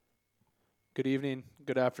good evening,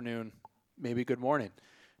 good afternoon, maybe good morning.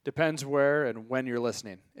 Depends where and when you're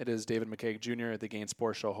listening. It is David McCaig Jr., the Game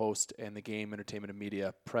Sports Show host and the Game Entertainment and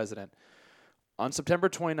Media president. On September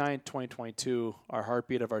 29, 2022, our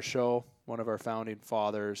heartbeat of our show, one of our founding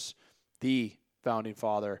fathers, the founding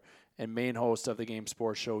father and main host of the Game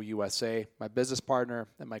Sports Show USA, my business partner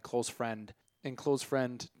and my close friend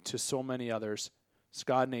to so many others,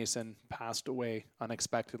 Scott Nason, passed away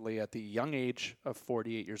unexpectedly at the young age of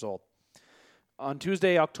 48 years old. On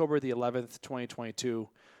Tuesday, October the 11th, 2022,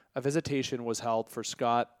 a visitation was held for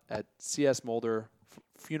Scott at C.S. Mulder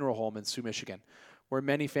Funeral Home in Sioux, Michigan, where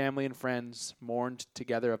many family and friends mourned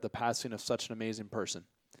together of the passing of such an amazing person.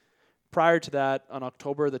 Prior to that, on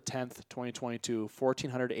October the 10th, 2022,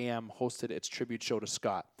 1400 AM hosted its tribute show to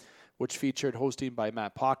Scott, which featured hosting by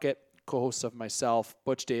Matt Pocket, co-hosts of myself,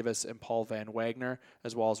 Butch Davis, and Paul Van Wagner,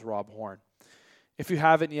 as well as Rob Horn. If you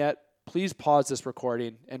haven't yet, please pause this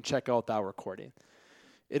recording and check out that recording.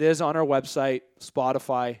 It is on our website,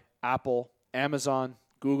 Spotify, Apple, Amazon,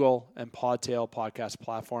 Google, and Podtail podcast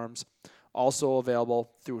platforms. Also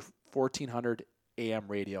available through 1400 AM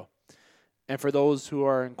radio. And for those who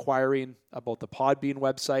are inquiring about the Podbean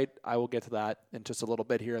website, I will get to that in just a little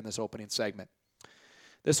bit here in this opening segment.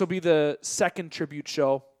 This will be the second tribute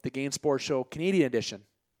show, the Game Sports Show Canadian edition,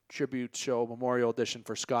 tribute show memorial edition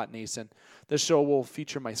for Scott Nason. This show will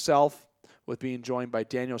feature myself, with being joined by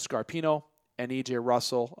Daniel Scarpino and E.J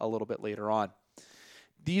Russell a little bit later on.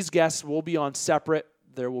 These guests will be on separate.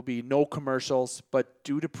 There will be no commercials, but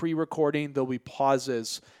due to pre-recording, there'll be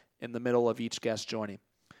pauses in the middle of each guest joining.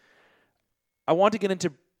 I want to get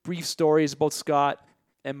into brief stories about Scott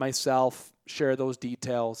and myself, share those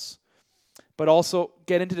details, but also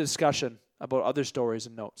get into discussion about other stories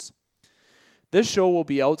and notes. This show will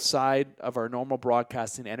be outside of our normal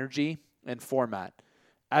broadcasting energy and format.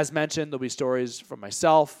 As mentioned, there'll be stories from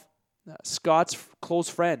myself, Scott's close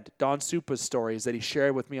friend, Don Supa's stories that he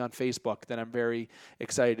shared with me on Facebook that I'm very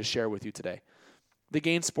excited to share with you today. The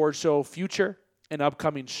Game Sports Show future and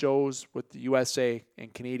upcoming shows with the USA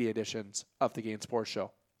and Canadian editions of the Game Sports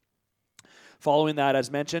Show. Following that, as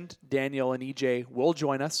mentioned, Daniel and EJ will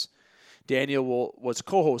join us. Daniel was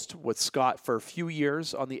co-host with Scott for a few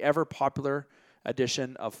years on the ever-popular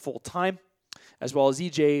edition of Full Time, as well as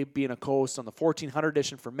EJ being a co-host on the 1400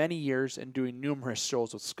 edition for many years and doing numerous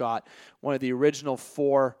shows with Scott, one of the original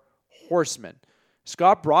Four Horsemen.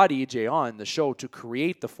 Scott brought EJ on the show to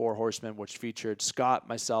create the Four Horsemen, which featured Scott,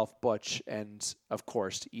 myself, Butch, and, of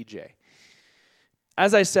course, EJ.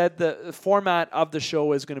 As I said, the format of the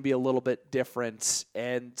show is going to be a little bit different,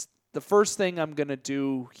 and the first thing I'm going to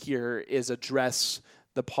do here is address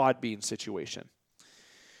the Podbean situation.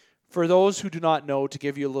 For those who do not know, to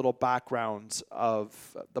give you a little background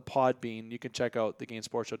of the Podbean, you can check out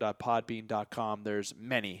thegamesportshow.podbean.com. There's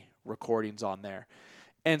many recordings on there.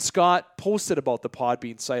 And Scott posted about the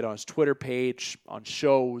Podbean site on his Twitter page, on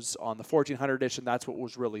shows, on the 1400 edition. That's what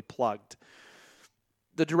was really plugged.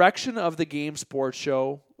 The direction of the Game Sports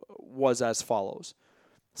Show was as follows.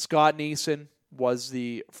 Scott Nason was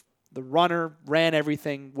the runner, ran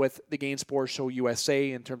everything with the Game Sports Show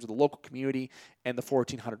USA in terms of the local community and the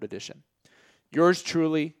 1400 edition. Yours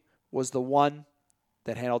truly was the one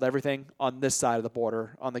that handled everything on this side of the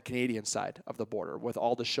border, on the Canadian side of the border, with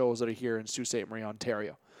all the shows that are here in Sault Ste. Marie,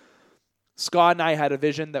 Ontario. Scott and I had a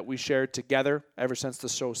vision that we shared together ever since the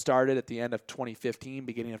show started at the end of 2015,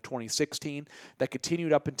 beginning of 2016, that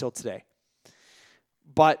continued up until today.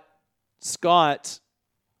 But Scott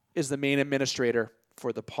is the main administrator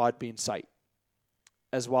for the Podbean site,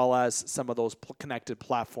 as well as some of those connected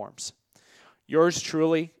platforms. Yours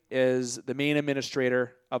truly is the main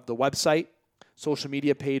administrator of the website, social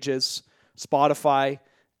media pages, Spotify,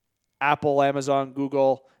 Apple, Amazon,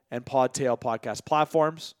 Google, and Podtail podcast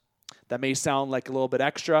platforms. That may sound like a little bit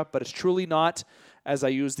extra, but it's truly not, as I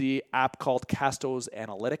use the app called Castos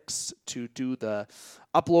Analytics to do the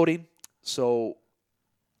uploading. So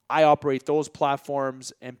I operate those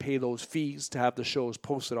platforms and pay those fees to have the shows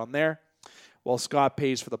posted on there, while Scott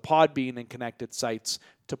pays for the Podbean and connected sites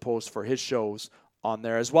to post for his shows on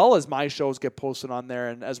there, as well as my shows get posted on there,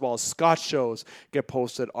 and as well as Scott's shows get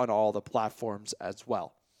posted on all the platforms as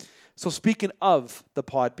well. So speaking of the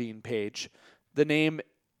Podbean page, the name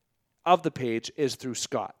of the page is through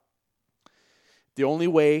Scott. The only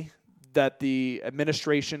way that the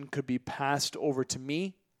administration could be passed over to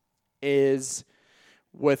me is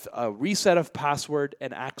with a reset of password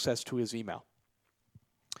and access to his email.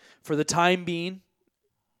 For the time being,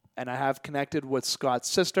 and I have connected with Scott's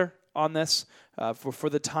sister on this, for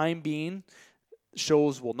the time being,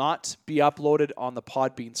 shows will not be uploaded on the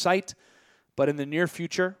Podbean site, But in the near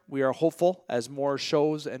future, we are hopeful as more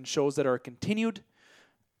shows and shows that are continued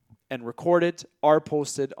and recorded are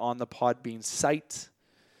posted on the Podbean site,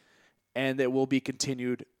 and it will be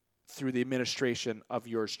continued through the administration of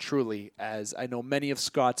yours truly, as I know many of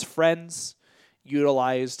Scott's friends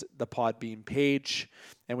utilized the Podbean page,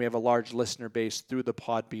 and we have a large listener base through the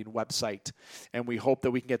Podbean website. And we hope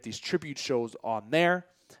that we can get these tribute shows on there,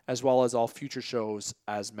 as well as all future shows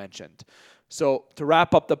as mentioned. So to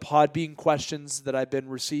wrap up the Podbean questions that I've been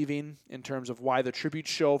receiving in terms of why the tribute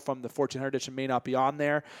show from the 1400 edition may not be on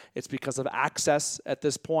there, it's because of access at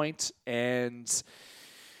this point, and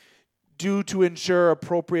due to ensure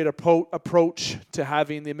appropriate approach to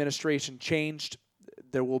having the administration changed,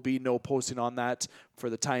 there will be no posting on that for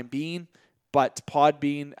the time being. But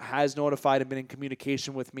Podbean has notified and been in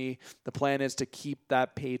communication with me. The plan is to keep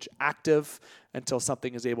that page active until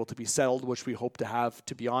something is able to be settled, which we hope to have,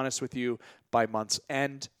 to be honest with you, by month's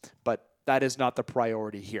end. But that is not the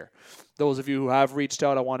priority here. Those of you who have reached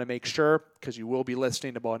out, I want to make sure, because you will be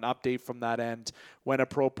listening, about an update from that end. When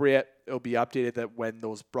appropriate, it will be updated that when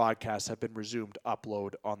those broadcasts have been resumed,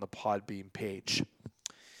 upload on the Podbean page.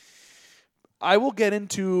 I will get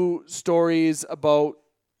into stories about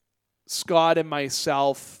Scott and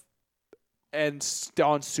myself and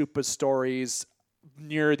Don Supa's stories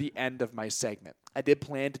near the end of my segment. I did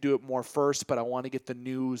plan to do it more first, but I want to get the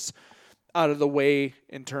news out of the way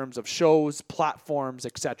in terms of shows, platforms,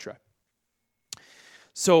 etc.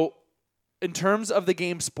 So, in terms of the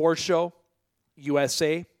Game Sports Show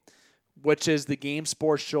USA, which is the Game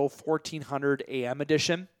Sports Show 1400 AM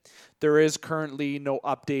edition, there is currently no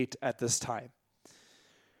update at this time.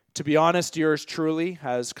 To be honest, yours truly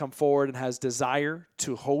has come forward and has desire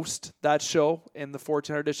to host that show in the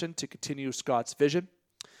 1400 edition to continue Scott's vision.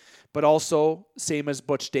 But also, same as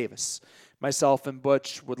Butch Davis. Myself and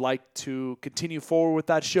Butch would like to continue forward with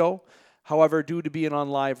that show. However, due to being on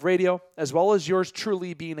live radio, as well as yours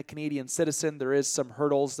truly being a Canadian citizen, there is some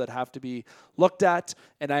hurdles that have to be looked at,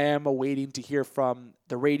 and I am awaiting to hear from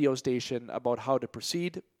the radio station about how to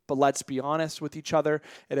proceed. But let's be honest with each other,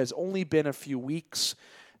 it has only been a few weeks.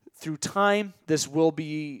 Through time, this will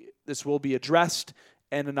be addressed,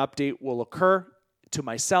 and an update will occur to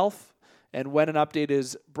myself. And when an update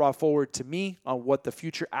is brought forward to me on what the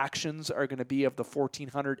future actions are going to be of the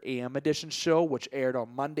 1400 AM edition show, which aired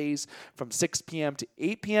on Mondays from 6 p.m. to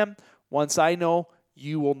 8 p.m., once I know,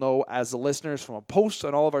 you will know as the listeners from a post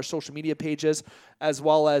on all of our social media pages, as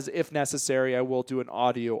well as, if necessary, I will do an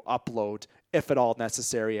audio upload, if at all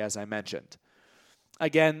necessary, as I mentioned.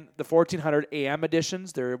 Again, the 1400 AM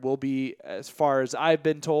editions, there will be, as far as I've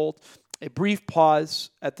been told, a brief pause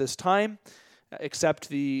at this time, except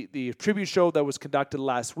the tribute show that was conducted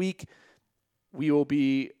last week. We will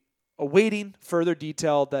be awaiting further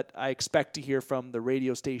detail that I expect to hear from the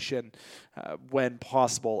radio station when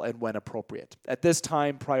possible and when appropriate. At this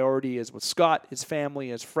time, priority is with Scott, his family,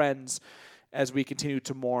 his friends, as we continue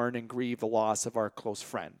to mourn and grieve the loss of our close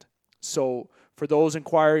friend. So for those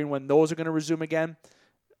inquiring when those are going to resume again,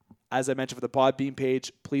 as I mentioned for the Podbean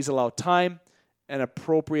page, please allow time and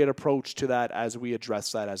appropriate approach to that as we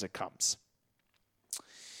address that as it comes.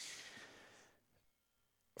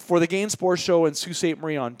 For the Game Sports Show in Sault Ste.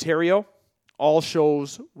 Marie, Ontario, all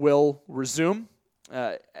shows will resume.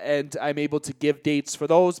 And I'm able to give dates for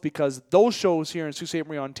those because those shows here in Sault Ste.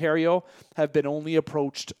 Marie, Ontario have been only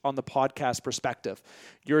approached on the podcast perspective.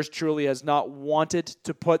 Yours truly has not wanted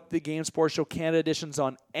to put the Game Sports Show Canada editions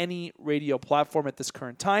on any radio platform at this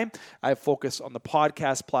current time. I focus on the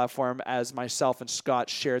podcast platform as myself and Scott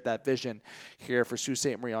shared that vision here for Sault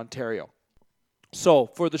Ste. Marie, Ontario. So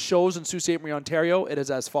for the shows in Sault Ste. Marie, Ontario, it is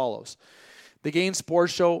as follows. The Game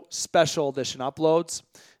Sports Show Special Edition uploads,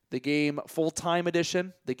 the Game Full-Time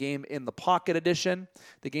Edition, the Game In the Pocket Edition,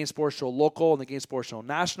 the Game Sports Show Local and the Game Sports Show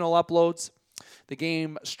National uploads, the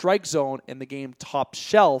Game Strike Zone and the Game Top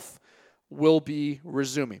Shelf will be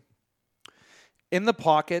resuming. In the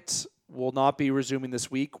Pocket will not be resuming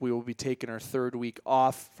this week. We will be taking our third week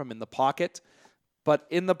off from In the Pocket, but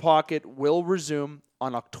In the Pocket will resume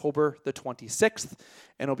on October the 26th,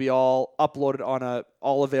 and it'll be all uploaded on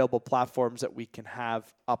all available platforms that we can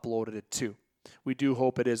have uploaded it to. We do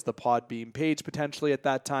hope it is the Podbean page potentially at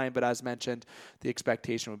that time, but as mentioned, the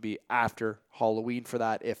expectation would be after Halloween for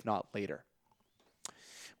that, if not later.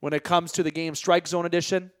 When it comes to the Game Strike Zone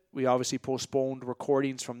edition, we obviously postponed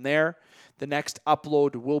recordings from there. The next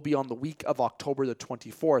upload will be on the week of October the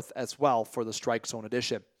 24th as well for the Strike Zone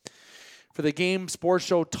edition. For the Game Sports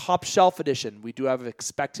Show Top Shelf edition, we do have an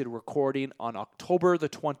expected recording on October the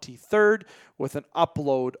 23rd with an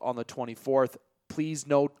upload on the 24th. Please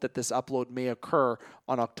note that this upload may occur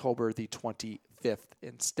on October the 25th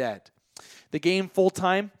instead. The game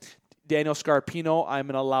full-time, Daniel Scarpino, I'm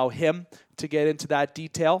going to allow him to get into that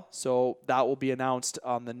detail. So that will be announced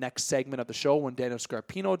on the next segment of the show when Daniel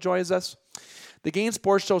Scarpino joins us. The Game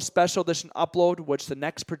Sports Show Special Edition upload, which the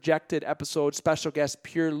next projected episode, special guest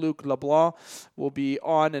Pierre-Luc Leblanc will be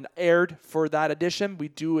on and aired for that edition. We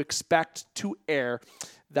do expect to air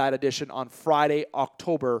that edition on Friday,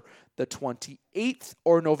 October the 28th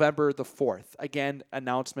or November the 4th. Again,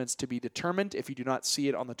 announcements to be determined. If you do not see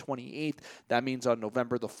it on the 28th, that means on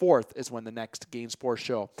November the 4th is when the next Game Sports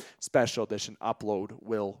Show Special Edition upload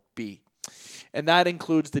will be. And that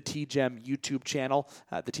includes the TGM YouTube channel.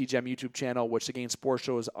 The TGM YouTube channel, which the Game Sports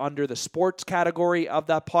Show is under the sports category of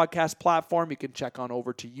that podcast platform. You can check on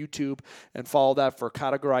over to YouTube and follow that for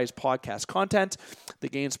categorized podcast content. The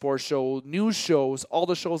Game Sports Show news shows, all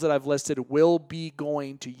the shows that I've listed will be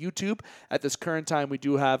going to YouTube. At this current time, we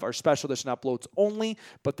do have our special edition uploads only,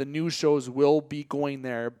 but the news shows will be going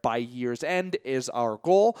there by year's end is our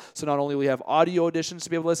goal. So not only will we have audio editions to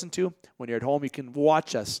be able to listen to, when you're at home, you can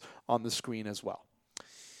watch us on the screen as well.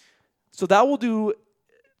 So that will do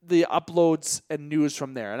the uploads and news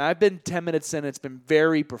from there. And I've been 10 minutes in. It's been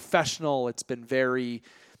very professional. It's been very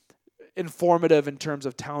informative in terms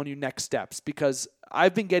of telling you next steps, because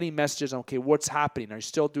I've been getting messages on, okay, what's happening? Are you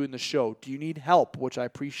still doing the show? Do you need help? Which I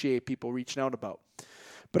appreciate people reaching out about.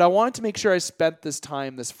 But I wanted to make sure I spent this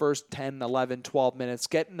time, this first 10, 11, 12 minutes,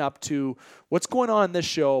 getting up to what's going on in this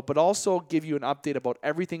show, but also give you an update about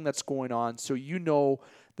everything that's going on so you know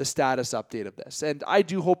the status update of this. And I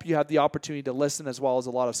do hope you have the opportunity to listen, as well as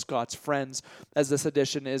a lot of Scott's friends, as this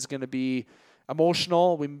edition is going to be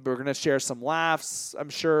emotional. We're going to share some laughs, I'm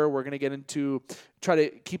sure. We're going to get into, try to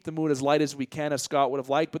keep the mood as light as we can, as Scott would have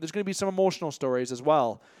liked, but there's going to be some emotional stories as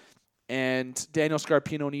well. And Daniel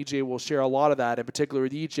Scarpino and EJ will share a lot of that, in particular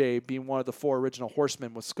with EJ being one of the Four Original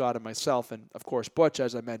Horsemen with Scott and myself, and of course Butch,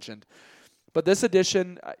 as I mentioned. But this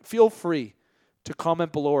edition, feel free to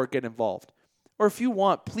comment below or get involved. Or if you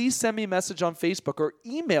want, please send me a message on Facebook or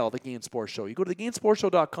email the Game Sports Show. You go to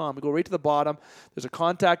thegamesportshow.com, you go right to the bottom. There's a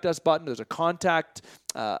contact us button. There's a contact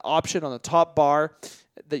option on the top bar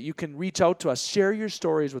that you can reach out to us. Share your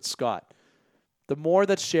stories with Scott. The more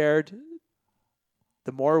that's shared,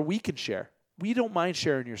 the more we can share. We don't mind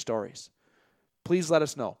sharing your stories. Please let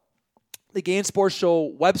us know. The Game Sports Show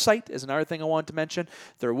website is another thing I wanted to mention.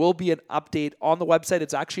 There will be an update on the website.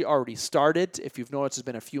 It's actually already started. If you've noticed, there's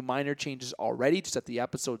been a few minor changes already, just at the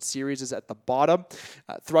episode series is at the bottom.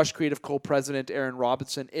 Thrush Creative co-president Aaron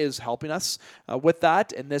Robinson is helping us with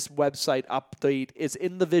that, and this website update is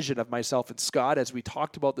in the vision of myself and Scott, as we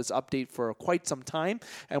talked about this update for quite some time,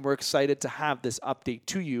 and we're excited to have this update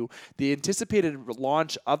to you. The anticipated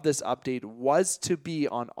launch of this update was to be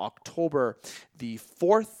on October the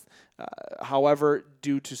 4th. However,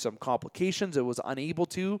 due to some complications, it was unable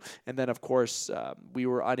to. And then, of course, we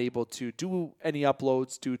were unable to do any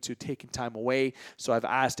uploads due to taking time away. So I've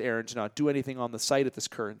asked Aaron to not do anything on the site at this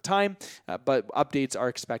current time. But updates are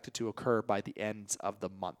expected to occur by the end of the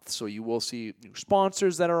month. So you will see new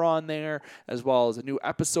sponsors that are on there, as well as a new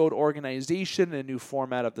episode organization and a new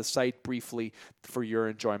format of the site briefly for your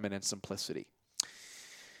enjoyment and simplicity.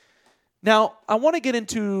 Now, I want to get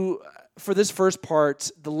into, for this first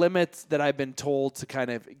part, the limit that I've been told to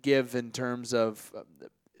kind of give in terms of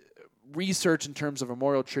research, in terms of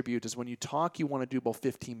memorial tribute, is when you talk, you want to do about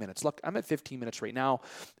 15 minutes. Look, I'm at 15 minutes right now,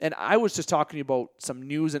 and I was just talking to you about some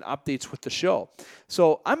news and updates with the show.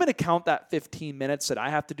 So I'm going to count that 15 minutes that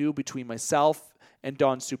I have to do between myself and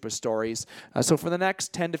Don Super Stories. So for the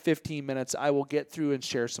next 10 to 15 minutes, I will get through and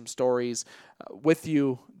share some stories with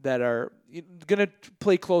you that are going to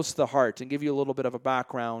play close to the heart and give you a little bit of a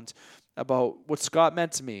background about what Scott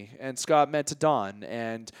meant to me and Scott meant to Don,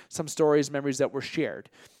 and some stories, memories that were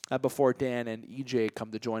shared before Dan and EJ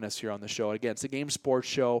come to join us here on the show. Again, it's the Game Sports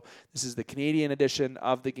Show. This is the Canadian edition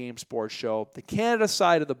of the Game Sports Show, the Canada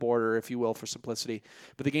side of the border, if you will, for simplicity.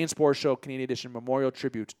 But the Game Sports Show, Canadian edition, memorial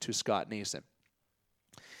tribute to Scott Nason.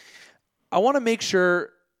 I want to make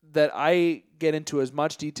sure that I get into as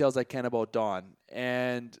much detail as I can about Don.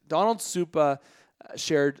 And Donald Supa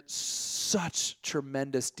shared such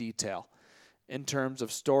tremendous detail in terms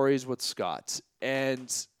of stories with Scott. And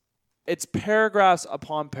it's paragraphs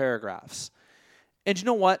upon paragraphs. And you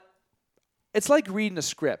know what? It's like reading a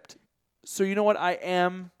script. So you know what? I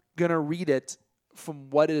am going to read it from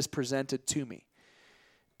what is presented to me.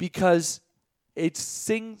 Because it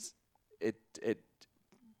sings, it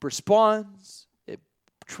responds, it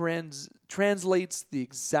translates the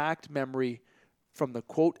exact memory from the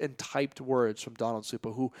quote and typed words from Donald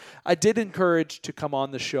Supa, who I did encourage to come on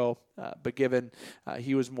the show, but given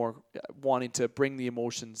he was more wanting to bring the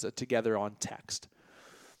emotions together on text.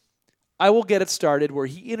 I will get it started where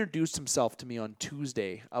he introduced himself to me on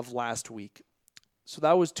Tuesday of last week. So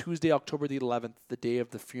that was Tuesday, October the 11th, the day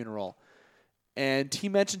of the funeral. And he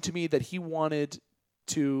mentioned to me that he wanted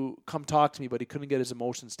to come talk to me, but he couldn't get his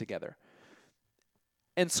emotions together.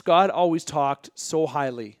 And Scott always talked so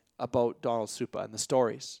highly about Donald Supa and the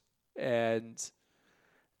stories. And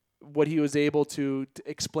what he was able to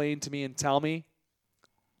explain to me and tell me,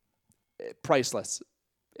 priceless.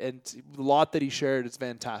 And the lot that he shared is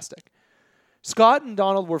fantastic. Scott and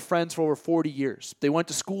Donald were friends for over 40 years. They went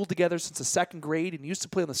to school together since the second grade and used to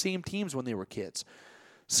play on the same teams when they were kids.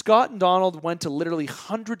 Scott and Donald went to literally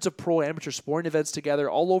hundreds of pro amateur sporting events together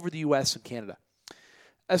all over the U.S. and Canada.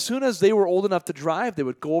 As soon as they were old enough to drive, they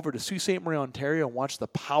would go over to Sault Ste. Marie, Ontario and watch the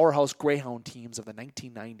powerhouse Greyhound teams of the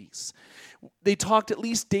 1990s. They talked at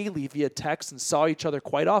least daily via text and saw each other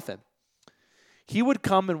quite often. He would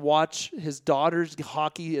come and watch his daughter's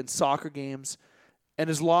hockey and soccer games, and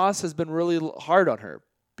his loss has been really hard on her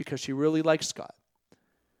because she really likes Scott.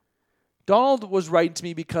 Donald was writing to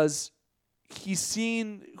me because he's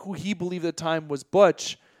seen who he believed at the time was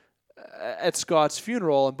Butch at Scott's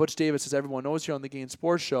funeral, and Butch Davis, as everyone knows here on the Game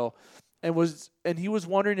Sports Show, and he was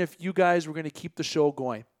wondering if you guys were going to keep the show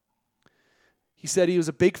going. He said he was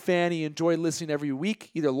a big fan. He enjoyed listening every week,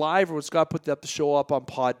 either live or when Scott put the show up on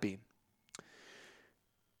Podbean.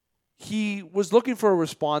 He was looking for a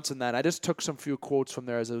response in that. I just took some few quotes from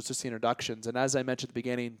there as it was just the introductions. And as I mentioned at the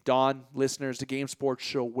beginning, Don, listeners, the Game Sports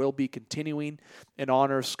Show will be continuing in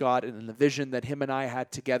honor of Scott and the vision that him and I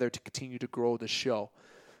had together to continue to grow the show.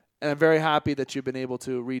 And I'm very happy that you've been able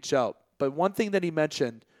to reach out. But one thing that he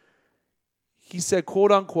mentioned, he said,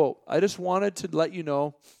 quote unquote, I just wanted to let you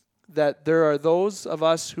know that there are those of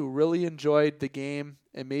us who really enjoyed the game,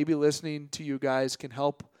 and maybe listening to you guys can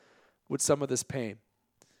help with some of this pain.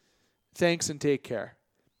 Thanks and take care.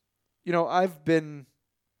 You know, I've been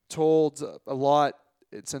told a lot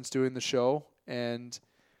since doing the show, and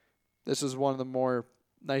this is one of the more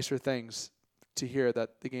nicer things to hear,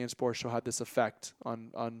 that the Game Sports Show had this effect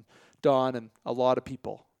on Don and a lot of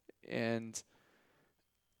people. And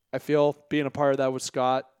I feel being a part of that with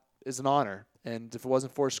Scott is an honor. And if it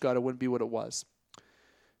wasn't for Scott, it wouldn't be what it was.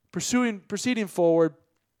 Proceeding forward,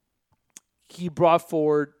 he brought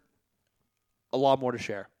forward a lot more to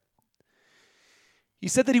share. He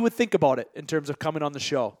said that he would think about it in terms of coming on the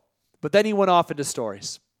show. But then he went off into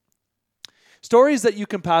stories. Stories that you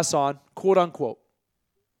can pass on, quote unquote,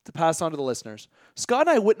 to pass on to the listeners. Scott and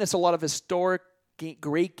I witnessed a lot of historic,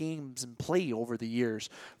 great games and play over the years.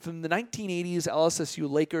 From the 1980s LSSU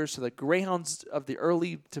Lakers to the Greyhounds of the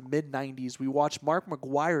early to mid-90s, we watched Mark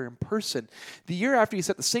McGuire in person the year after he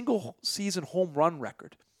set the single-season home run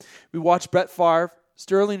record. We watched Brett Favre,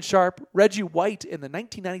 Sterling Sharp, Reggie White, and the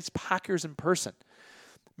 1990s Packers in person.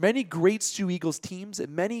 Many great Sioux Eagles teams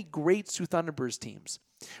and many great Sioux Thunderbirds teams.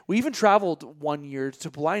 We even traveled one year to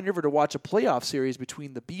Blind River to watch a playoff series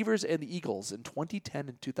between the Beavers and the Eagles in 2010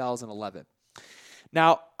 and 2011.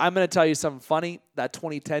 Now, I'm going to tell you something funny. That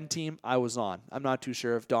 2010 team I was on. I'm not too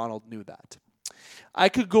sure if Donald knew that. I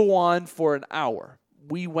could go on for an hour.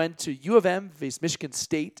 We went to U of M, faced Michigan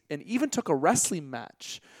State, and even took in a wrestling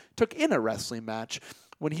match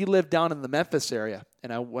when he lived down in the Memphis area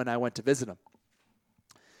and when I went to visit him.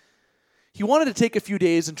 He wanted to take a few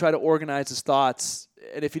days and try to organize his thoughts,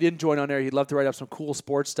 and if he didn't join on air, he'd love to write up some cool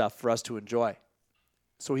sports stuff for us to enjoy.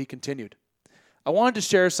 So he continued. I wanted to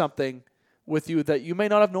share something with you that you may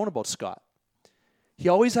not have known about Scott. He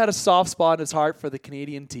always had a soft spot in his heart for the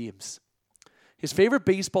Canadian teams. His favorite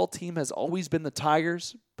baseball team has always been the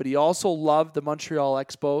Tigers, but he also loved the Montreal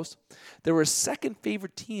Expos. They were his second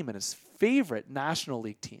favorite team and his favorite National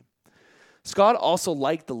League team. Scott also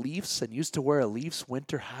liked the Leafs and used to wear a Leafs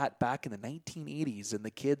winter hat back in the 1980s, and the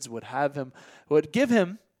kids would give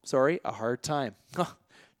him a hard time.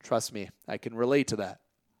 Trust me, I can relate to that.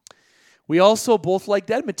 We also both liked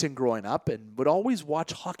Edmonton growing up and would always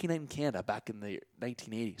watch Hockey Night in Canada back in the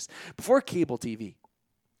 1980s, before cable TV.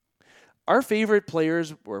 Our favorite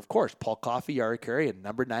players were, of course, Paul Coffey, Yari Curry, and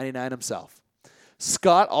number 99 himself.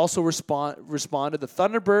 Scott also responded the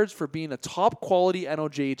Thunderbirds for being a top-quality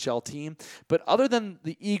NOJHL team, but other than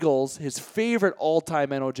the Eagles, his favorite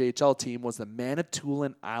all-time NOJHL team was the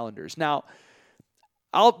Manitoulin Islanders. Now,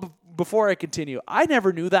 before I continue, I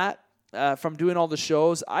never knew that from doing all the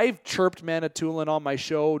shows. I've chirped Manitoulin on my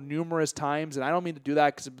show numerous times, and I don't mean to do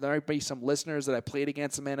that because there might be some listeners that I played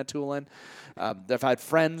against in Manitoulin. I've had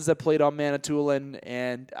friends that played on Manitoulin,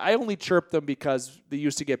 and I only chirped them because they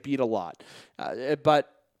used to get beat a lot.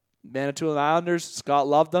 But Manitoulin Islanders, Scott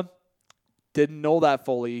loved them. Didn't know that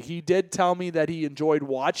fully. He did tell me that he enjoyed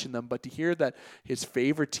watching them, but to hear that his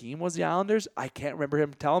favorite team was the Islanders, I can't remember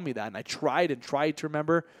him telling me that. And I tried to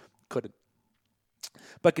remember, couldn't.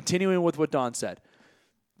 But continuing with what Don said,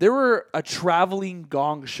 they were a traveling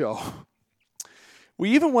gong show. We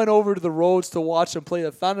even went over to the roads to watch them play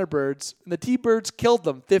the Thunderbirds, and the T-Birds killed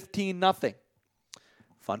them 15-0.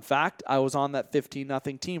 Fun fact, I was on that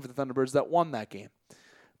 15-0 team for the Thunderbirds that won that game.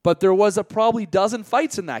 But there was probably dozen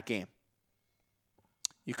fights in that game.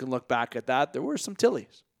 You can look back at that. There were some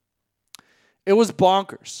Tillies. It was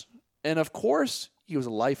bonkers. And of course, he was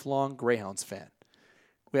a lifelong Greyhounds fan.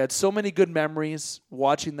 We had so many good memories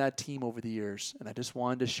watching that team over the years, and I just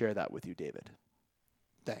wanted to share that with you, David.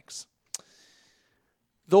 Thanks.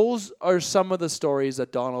 Those are some of the stories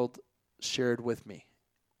that Donald shared with me.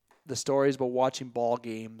 The stories about watching ball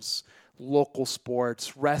games, local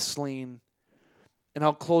sports, wrestling, and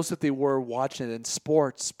how close that they were watching it in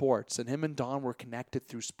sports. And him and Don were connected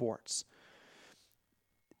through sports.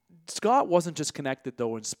 Scott wasn't just connected,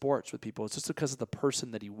 though, in sports with people. It's just because of the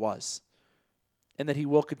person that he was and that he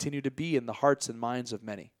will continue to be in the hearts and minds of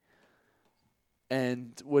many.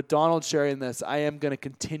 And with Donald sharing this, I am going to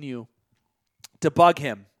continue to bug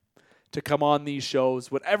him to come on these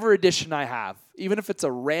shows, whatever edition I have. Even if it's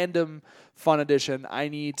a random fun edition, I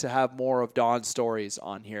need to have more of Don's stories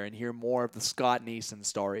on here and hear more of the Scott Nason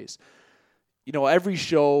stories. You know, every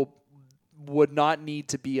show would not need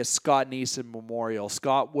to be a Scott Nason memorial.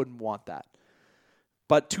 Scott wouldn't want that.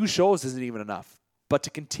 But 2 shows isn't even enough. But to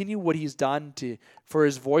continue what he's done for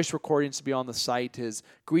his voice recordings to be on the site, his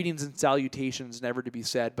greetings and salutations never to be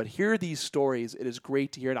said, but hear these stories. It is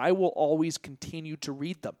great to hear, and I will always continue to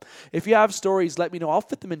read them. If you have stories, let me know. I'll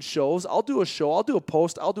fit them in shows. I'll do a show. I'll do a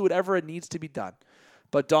post. I'll do whatever it needs to be done.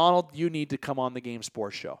 But Donald, you need to come on the Game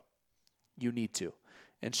Sports Show. You need to.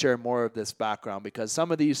 And share more of this background, because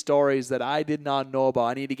some of these stories that I did not know about,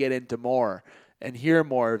 I need to get into more and hear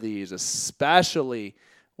more of these, especially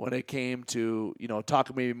when it came to,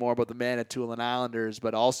 talking maybe more about the Manitoulin Islanders,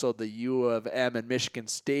 but also the U of M and Michigan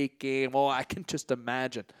State game. Oh, I can just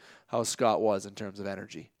imagine how Scott was in terms of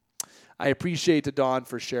energy. I appreciate Don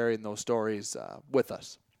for sharing those stories with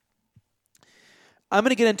us. I'm going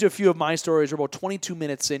to get into a few of my stories. We're about 22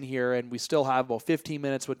 minutes in here, and we still have about 15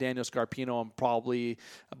 minutes with Daniel Scarpino and probably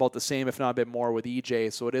about the same, if not a bit more, with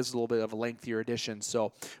EJ. So it is a little bit of a lengthier edition.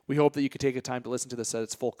 So we hope that you could take the time to listen to this at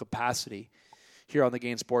its full capacity here on the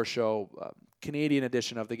Game Sports Show, Canadian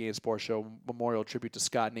edition of the Game Sports Show, memorial tribute to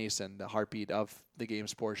Scott Nason, the heartbeat of the Game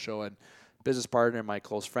Sports Show and business partner, my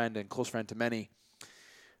close friend and close friend to many.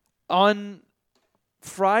 On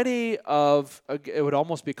Friday it would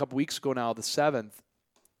almost be a couple weeks ago now, the 7th,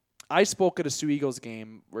 I spoke at a Sioux Eagles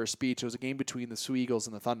game, or a speech. It was a game between the Sioux Eagles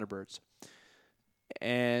and the Thunderbirds.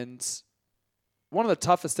 And one of the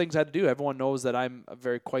toughest things I had to do, everyone knows that I'm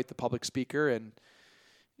quite the public speaker, and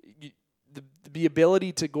the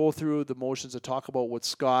ability to go through the motions to talk about what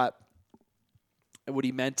Scott and what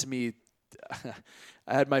he meant to me.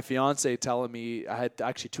 I had my fiance telling me, I had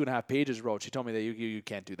actually 2.5 pages wrote. She told me that you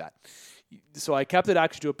can't do that. So I kept it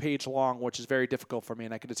actually to a page long, which is very difficult for me.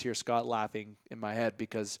 And I could just hear Scott laughing in my head,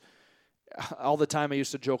 because all the time I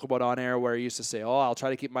used to joke about on air where I used to say, I'll try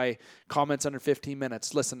to keep my comments under 15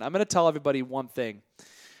 minutes. Listen, I'm going to tell everybody one thing.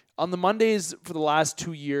 On the Mondays for the last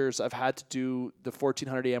 2 years, I've had to do the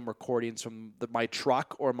 1400 AM recordings from my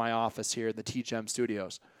truck or my office here in the TGM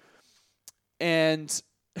studios. And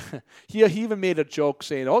he even made a joke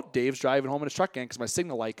saying, Dave's driving home in his truck again because my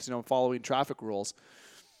signal light, because I'm following traffic rules.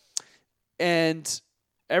 And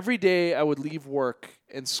every day I would leave work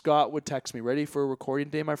and Scott would text me, ready for a recording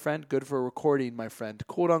day, my friend? Good for a recording, my friend.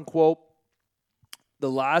 Quote unquote,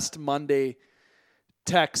 the last Monday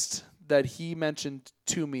text that he mentioned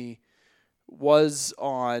to me was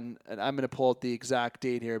on, and I'm going to pull out the exact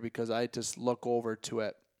date here because I just look over to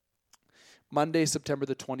it. Monday, September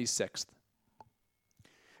the 26th.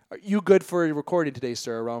 Are you good for a recording today,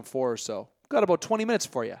 sir, around 4 or so? Got about 20 minutes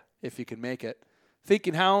for you, if you can make it.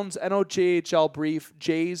 Thinking Hounds, NOJHL brief,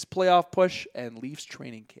 Jays playoff push, and Leafs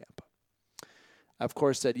training camp. I, of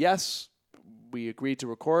course, said yes. We agreed to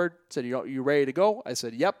record. Said, you ready to go? I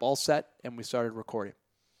said, yep, all set, and we started recording.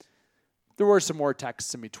 There were some more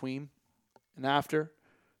texts in between and after,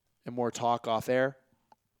 and more talk off air.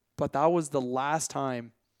 But that was the last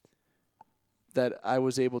time that I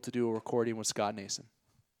was able to do a recording with Scott Nason.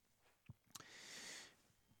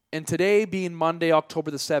 And today being Monday,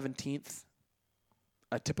 October the 17th,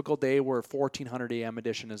 a typical day where 1400 AM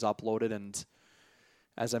edition is uploaded. And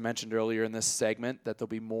as I mentioned earlier in this segment, that there'll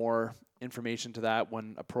be more information to that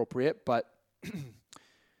when appropriate. But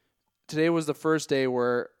today was the first day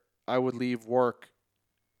where I would leave work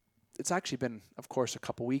it's actually been, of course, a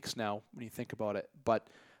couple weeks now when you think about it. But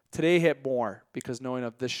today hit more because knowing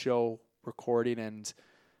of this show recording and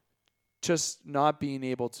just not being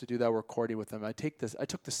able to do that recording with them. I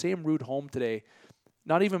took the same route home today,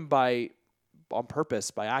 not even on purpose,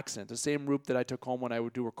 by accident. The same route that I took home when I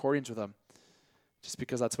would do recordings with them, just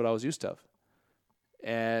because that's what I was used to.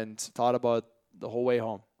 And thought about the whole way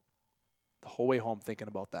home thinking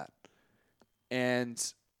about that.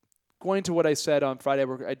 And going to what I said on Friday,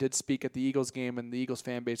 where I did speak at the Eagles game, and the Eagles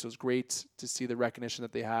fan base was great to see the recognition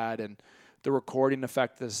that they had and the recording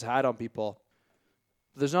effect this had on people.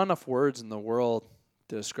 There's not enough words in the world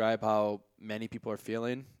to describe how many people are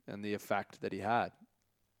feeling and the effect that he had.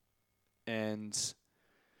 And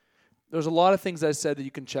there's a lot of things I said that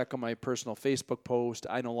you can check on my personal Facebook post.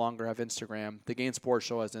 I no longer have Instagram. The Gain Sports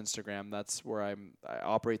Show has Instagram. That's where I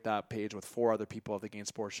operate that page with 4 other people of the Gain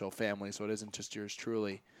Sports Show family, so it isn't just yours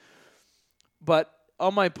truly. But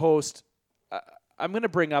on my post, I'm going to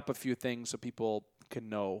bring up a few things so people can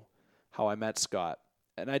know how I met Scott.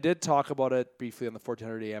 And I did talk about it briefly on the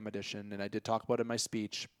 1400 AM edition, and I did talk about it in my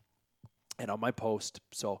speech and on my post.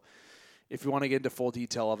 So if you want to get into full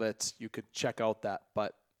detail of it, you could check out that.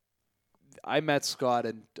 But I met Scott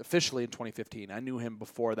officially in 2015. I knew him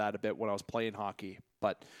before that a bit when I was playing hockey.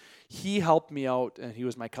 But he helped me out, and he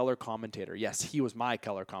was my color commentator. Yes, he was my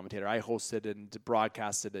color commentator. I hosted and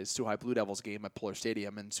broadcasted a Sault High Blue Devils game at Puller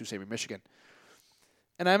Stadium in Sault Ste. Marie, Michigan.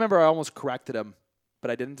 And I remember I almost corrected him, but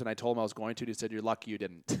I didn't, and I told him I was going to. He said, "You're lucky you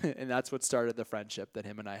didn't." And that's what started the friendship that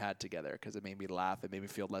him and I had together, because it made me laugh. It made me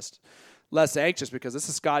feel less anxious, because this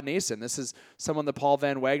is Scott Nason. This is someone that Paul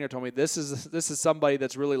Van Wagner told me, this is somebody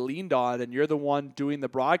that's really leaned on, and you're the one doing the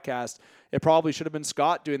broadcast. It probably should have been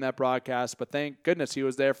Scott doing that broadcast, but thank goodness he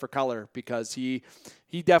was there for color, because he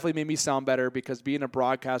definitely made me sound better, because being a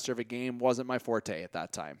broadcaster of a game wasn't my forte at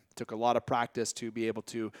that time. It took a lot of practice to be able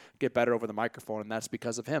to get better over the microphone, and that's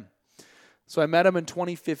because of him. So I met him in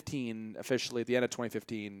 2015, officially at the end of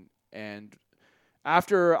 2015, and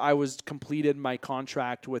after I was completed my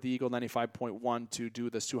contract with Eagle 95.1 to do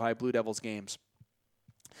the Sault High Blue Devils games,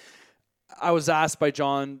 I was asked by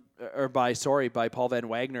Paul Van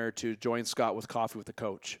Wagner to join Scott with Coffee with the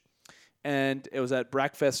Coach. And it was at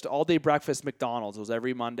breakfast, all-day breakfast McDonald's. It was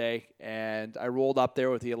every Monday, and I rolled up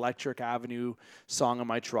there with the Electric Avenue song on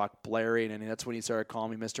my truck blaring, and that's when he started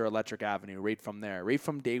calling me Mr. Electric Avenue, right from there, right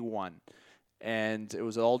from day one. And it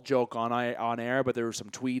was all joke on air, but there were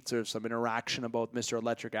some tweets, there was some interaction about Mr.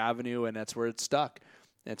 Electric Avenue, and that's where it stuck.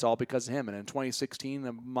 And it's all because of him. And in 2016,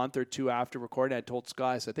 a month or two after recording, I told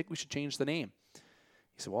Scott, I said, "I think we should change the name."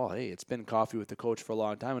 He said, "Well, hey, it's been Coffee with the Coach for a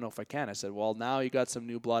long time. I don't know if I can." I said, "Well, now you got some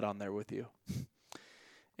new blood on there with you." And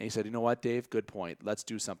he said, "You know what, Dave? Good point. Let's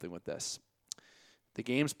do something with this." The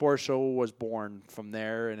Game Sports Show was born from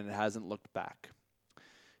there, and it hasn't looked back.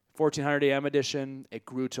 1400 AM edition, it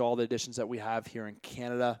grew to all the editions that we have here in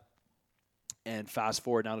Canada. And fast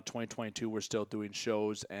forward now to 2022, we're still doing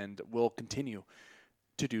shows, and we'll continue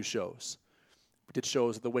to do shows. We did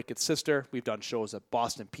shows at the Wicked Sister. We've done shows at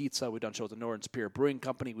Boston Pizza. We've done shows at Northern Superior Brewing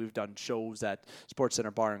Company. We've done shows at Sports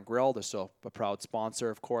Center Bar and Grill. They're still a proud sponsor,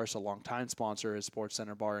 of course. A long-time sponsor is Sports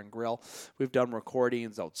Center Bar and Grill. We've done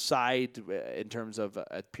recordings outside in terms of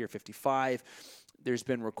at Pier 55. There's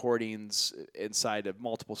been recordings inside of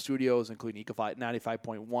multiple studios, including Eagle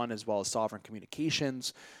 95.1 as well as Sovereign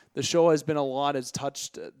Communications. The show has been a lot, has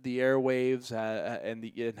touched the airwaves, and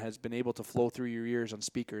it has been able to flow through your ears on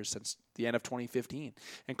speakers since the end of 2015,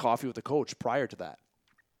 and Coffee with the Coach prior to that.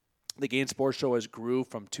 The Gain Sports Show has grew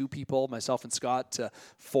from 2 people, myself and Scott, to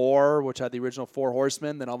 4, which had the original Four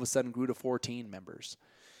Horsemen, then all of a sudden grew to 14 members.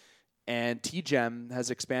 And TGEM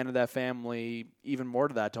has expanded that family even more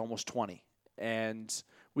to that, to almost 20. And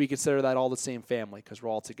we consider that all the same family because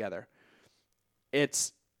we're all together.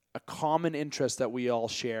 It's a common interest that we all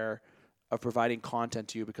share of providing content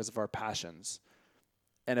to you because of our passions.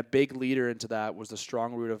 And a big leader into that was the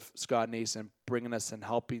strong root of Scott Nason, bringing us and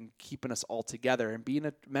keeping us all together and being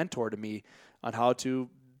a mentor to me on how to,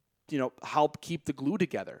 help keep the glue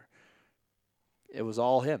together. It was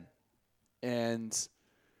all him. And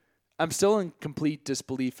I'm still in complete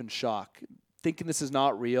disbelief and shock, thinking this is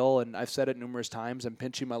not real, and I've said it numerous times. I'm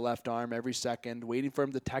pinching my left arm every second, waiting for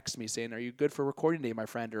him to text me saying, "Are you good for recording day, my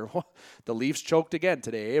friend?" Or, "The Leafs choked again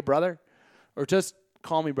today, brother?" Or just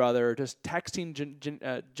call me brother, or just texting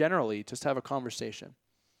generally, just have a conversation.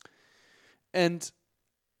 And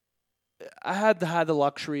I had the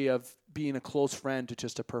luxury of being a close friend to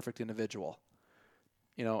just a perfect individual.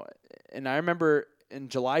 And I remember in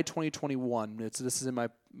July 2021, this is in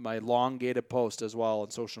my elongated post as well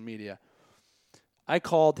on social media, I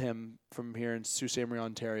called him from here in Sault Ste. Marie,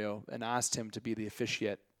 Ontario, and asked him to be the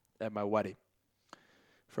officiate at my wedding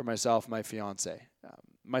for myself and my fiance.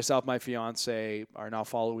 Myself and my fiance are not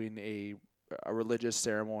following a religious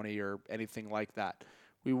ceremony or anything like that.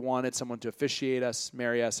 We wanted someone to officiate us,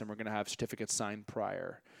 marry us, and we're going to have certificates signed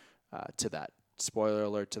prior to that. Spoiler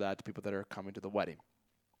alert to that, to people that are coming to the wedding.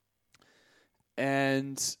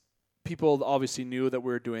 And people obviously knew that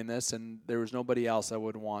we were doing this, and there was nobody else I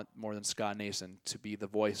would want more than Scott Nason to be the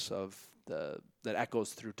voice of that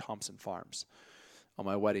echoes through Thompson Farms on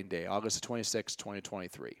my wedding day, August 26,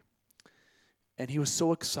 2023. And he was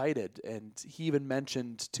so excited, and he even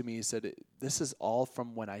mentioned to me, he said, this is all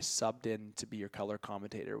from when I subbed in to be your color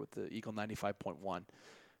commentator with the Eagle 95.1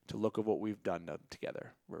 to look at what we've done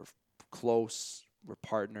together. We're close, we're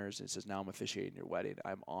partners. He says, now I'm officiating your wedding.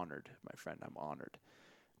 I'm honored, my friend, I'm honored.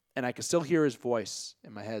 And I could still hear his voice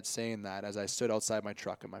in my head saying that as I stood outside my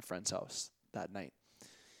truck at my friend's house that night.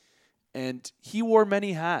 And he wore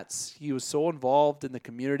many hats. He was so involved in the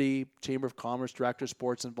community, Chamber of Commerce, Director of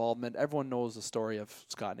Sports involvement. Everyone knows the story of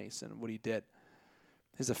Scott Nason and what he did.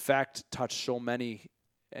 His effect touched so many,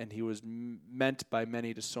 and he was meant by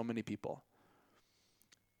many to so many people.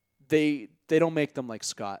 They don't make them like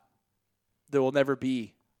Scott. There will never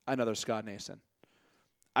be another Scott Nason.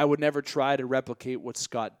 I would never try to replicate what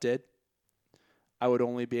Scott did. I would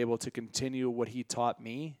only be able to continue what he taught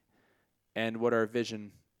me and what our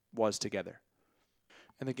vision was together.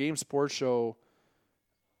 And the Game Sports Show,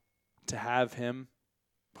 to have him,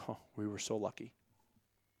 we were so lucky.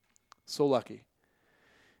 So lucky.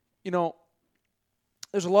 You know,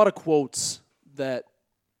 there's a lot of quotes that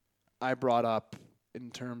I brought up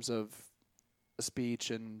in terms of a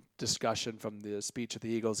speech and discussion from the speech at the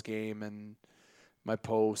Eagles game and my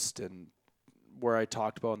post and where I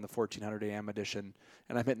talked about in the 1400 AM edition.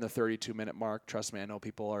 And I'm hitting the 32-minute mark. Trust me, I know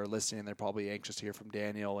people are listening. They're probably anxious to hear from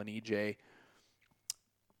Daniel and EJ.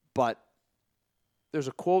 But there's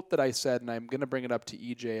a quote that I said, and I'm going to bring it up to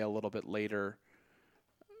EJ a little bit later.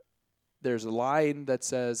 There's a line that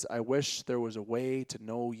says, I wish there was a way to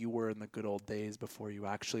know you were in the good old days before you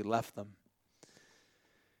actually left them.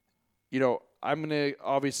 You know, I'm going to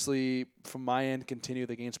obviously, from my end, continue.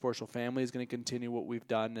 The Game Sports Show family is going to continue what we've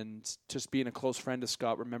done, and just being a close friend to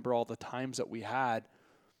Scott, remember all the times that we had.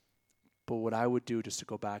 But what I would do just to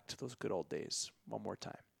go back to those good old days one more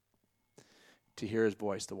time, to hear his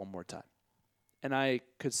voice the one more time. And I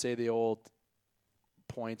could say the old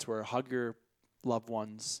points where hug your loved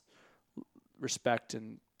ones, respect,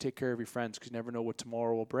 and take care of your friends, because you never know what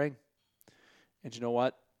tomorrow will bring. And you know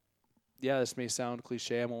what? Yeah, this may sound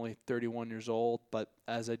cliche. I'm only 31 years old, but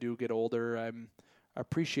as I do get older, I'm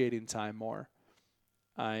appreciating time more.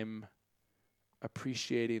 I'm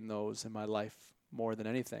appreciating those in my life more than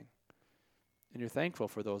anything. And you're thankful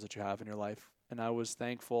for those that you have in your life. And I was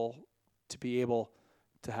thankful to be able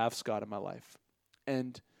to have Scott in my life.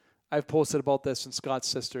 And I've posted about this, and Scott's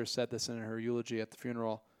sister said this in her eulogy at the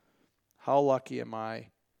funeral. How lucky am I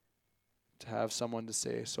to have someone to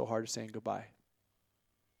say so hard to saying goodbye?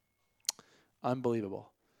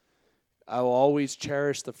 Unbelievable. I will always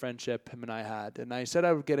cherish the friendship him and I had. And I said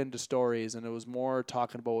I would get into stories, and it was more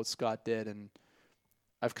talking about what Scott did. And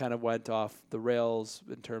I've kind of went off the rails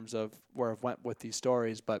in terms of where I've went with these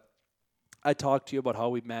stories. But I talked to you about how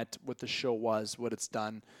we met, what the show was, what it's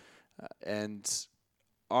done. And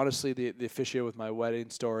honestly, the officiate with my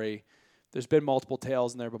wedding story, there's been multiple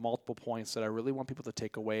tales in there, but multiple points that I really want people to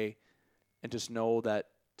take away and just know that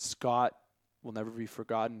Scott will never be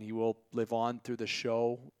forgotten. He will live on through the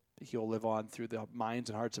show. He'll live on through the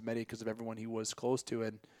minds and hearts of many because of everyone he was close to.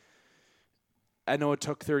 And I know it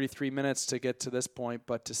took 33 minutes to get to this point,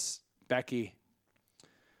 but to Becky,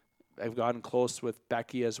 I've gotten close with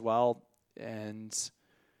Becky as well. And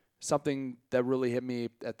something that really hit me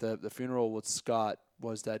at the funeral with Scott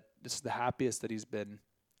was that this is the happiest that he's been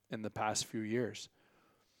in the past few years.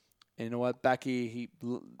 And you know what, Becky, he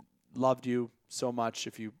loved you so much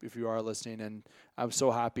if you are listening, and I'm so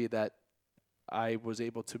happy that I was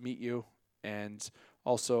able to meet you. And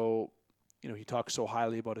also, you know, he talks so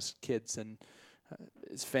highly about his kids and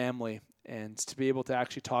his family, and to be able to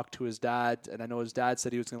actually talk to his dad. And I know his dad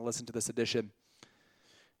said he was going to listen to this edition.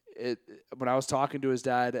 When I was talking to his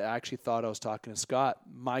dad, I actually thought I was talking to Scott.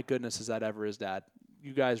 My goodness, is that ever his dad?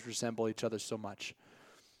 You guys resemble each other so much.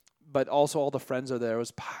 But also all the friends are there. It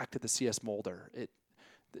was packed at the CS Mulder.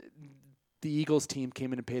 The Eagles team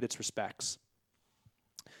came in and paid its respects.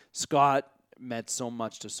 Scott meant so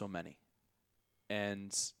much to so many.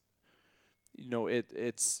 And, you know,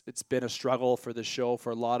 it's been a struggle for the show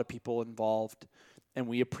for a lot of people involved. And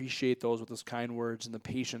we appreciate those with those kind words and the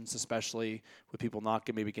patience, especially with people not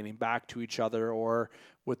maybe getting back to each other, or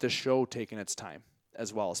with the show taking its time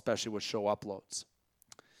as well, especially with show uploads.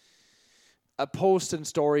 a post and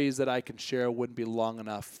stories that I can share wouldn't be long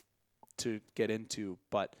enough to get into,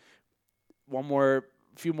 but a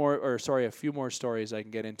few more stories I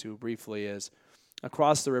can get into briefly is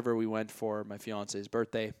across the river we went for my fiance's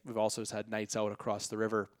birthday. We've also just had nights out across the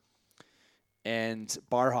river and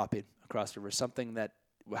bar hopping across the river, something that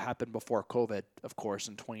happened before COVID, of course,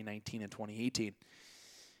 in 2019 and 2018.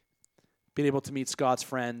 Being able to meet Scott's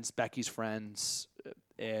friends, Becky's friends,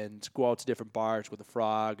 and go out to different bars with the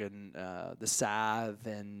Frog and the Sav.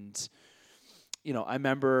 And, I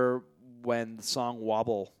remember when the song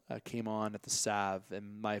Wobble came on at the Sav,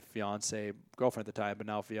 and my girlfriend at the time, but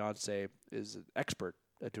now fiance, is an expert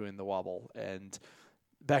at doing the Wobble. And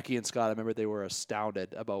Becky and Scott, I remember they were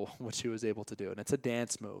astounded about what she was able to do. And it's a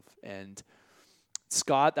dance move. And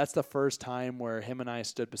Scott, that's the first time where him and I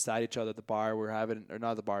stood beside each other at the bar. We're at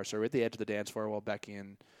the edge of the dance floor while Becky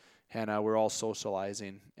and Hannah were all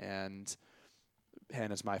socializing. And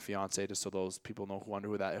Hannah's my fiance, just so those people know who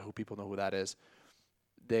that is.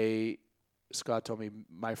 Scott told me,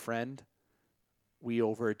 my friend, we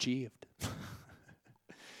overachieved.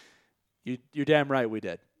 You're damn right we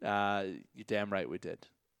did. You're damn right we did.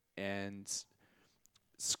 And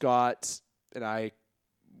Scott and I,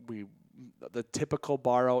 the typical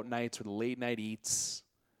bar out nights with late night eats,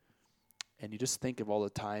 and you just think of all the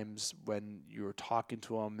times when you were talking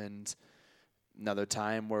to him. And another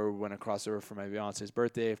time where we went across the river for my fiance's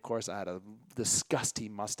birthday. Of course, I had a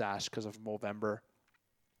disgusting mustache because of Movember.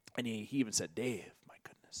 And he even said, Dave, my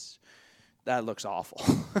goodness, that looks awful.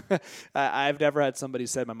 I've never had somebody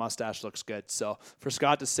say my mustache looks good. So for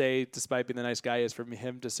Scott to say, despite being the nice guy he is, for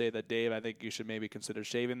him to say that, Dave, I think you should maybe consider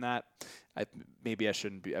shaving that. Maybe I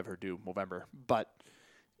shouldn't ever do Movember. But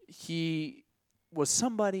he was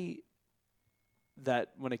somebody that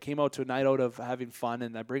when it came out to a night out of having fun,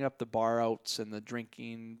 and I bring up the bar outs and the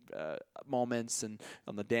drinking moments and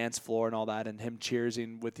on the dance floor and all that, and him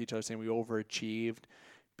cheersing with each other saying we overachieved,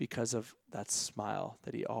 because of that smile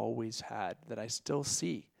that he always had that I still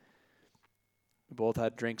see. We both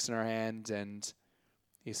had drinks in our hands, and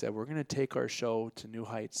he said, we're going to take our show to new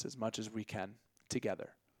heights as much as we can together.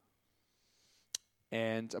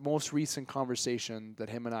 And a most recent conversation that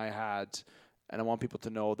him and I had, and I want people to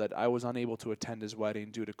know that I was unable to attend his wedding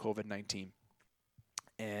due to COVID-19.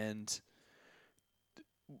 And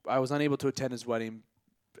I was unable to attend his wedding,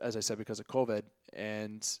 as I said, because of COVID,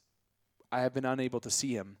 and I have been unable to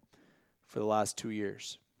see him for the last 2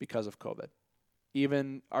 years because of COVID.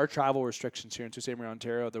 Even our travel restrictions here in Sault Ste. Marie,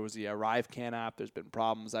 Ontario, there was the ArriveCan app. There's been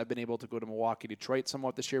problems. I've been able to go to Milwaukee, Detroit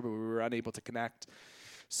somewhat this year, but we were unable to connect.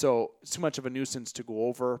 So it's too much of a nuisance to go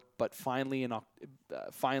over. But finally,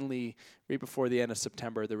 right before the end of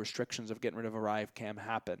September, the restrictions of getting rid of ArriveCam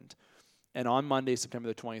happened. And on Monday, September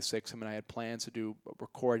the 26th, him and I had plans to do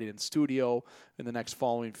recording in studio in the next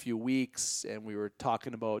following few weeks, and we were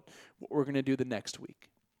talking about what we're going to do the next week.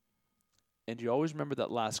 And you always remember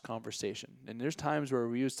that last conversation. And there's times where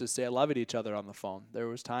we used to say I love each other on the phone. There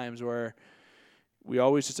was times where we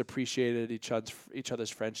always just appreciated each other's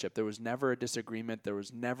friendship. There was never a disagreement. There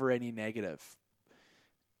was never any negative.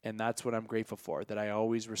 And that's what I'm grateful for, that I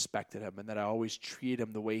always respected him and that I always treated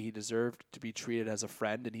him the way he deserved to be treated as a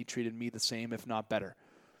friend, and he treated me the same, if not better.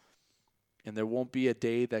 And there won't be a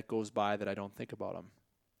day that goes by that I don't think about him.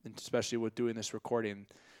 And especially with doing this recording,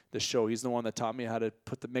 this show, he's the one that taught me how to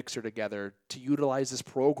put the mixer together to utilize this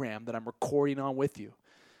program that I'm recording on with you.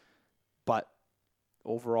 But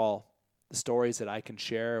overall, the stories that I can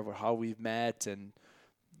share of how we've met and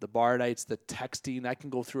the bar nights, the texting, I can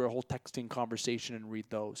go through a whole texting conversation and read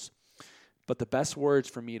those. But the best words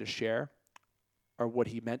for me to share are what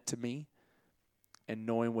he meant to me and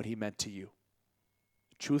knowing what he meant to you.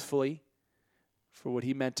 Truthfully, for what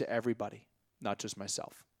he meant to everybody, not just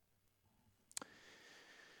myself.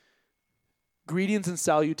 Greetings and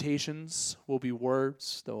salutations will be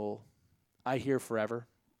words that I hear forever,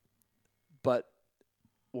 but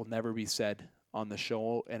will never be said on the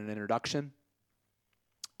show in an introduction.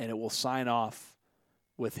 And it will sign off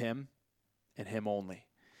with him and him only.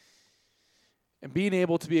 And being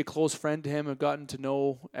able to be a close friend to him and gotten to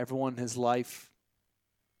know everyone in his life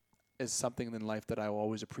is something in life that I will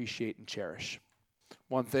always appreciate and cherish.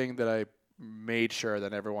 One thing that I made sure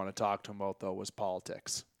that I never want to talk to him about, though, was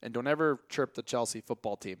politics. And don't ever chirp the Chelsea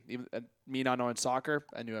football team. Even me not knowing soccer,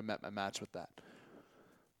 I knew I met my match with that.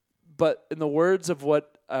 But in the words of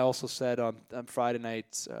what I also said on Friday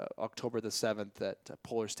night, October the 7th at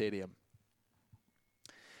Polar Stadium,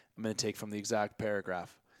 I'm going to take from the exact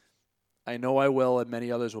paragraph. I know I will, and many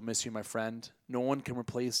others will miss you, my friend. No one can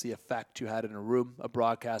replace the effect you had in a room, a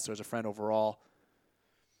broadcaster, as a friend overall.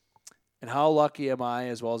 And how lucky am I,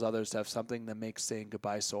 as well as others, to have something that makes saying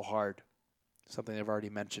goodbye so hard. something I've already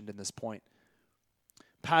mentioned in this point.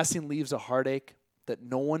 Passing leaves a heartache that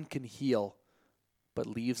no one can heal, but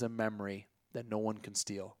leaves a memory that no one can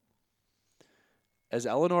steal. As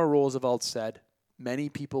Eleanor Roosevelt said, many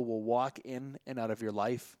people will walk in and out of your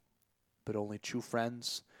life, but only true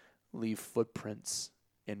friends leave footprints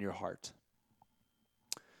in your heart.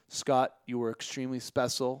 Scott, you were extremely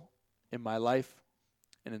special in my life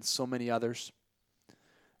and in so many others.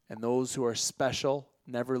 And those who are special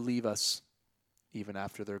never leave us, even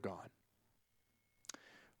after they're gone.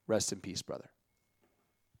 Rest in peace, brother.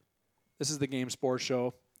 This is the Game Sports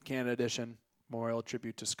Show, Canada Edition, Memorial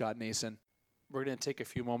Tribute to Scott Nason. We're going to take a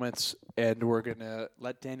few moments, and we're going to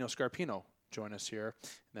let Daniel Scarpino join us here.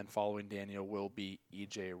 And then following Daniel will be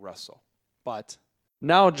E.J Russell. But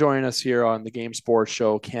now joining us here on the Game Sports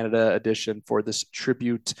Show, Canada Edition, for this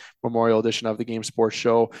tribute memorial edition of the Game Sports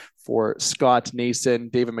Show for Scott Nason.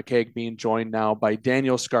 David McCaig being joined now by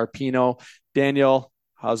Daniel Scarpino. Daniel,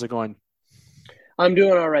 how's it going? I'm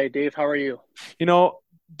doing all right, Dave. How are you?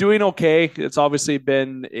 Doing okay. It's obviously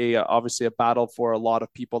been a battle for a lot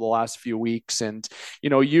of people the last few weeks, and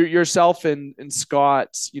you yourself and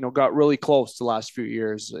Scott got really close the last few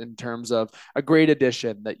years in terms of a great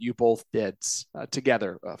addition that you both did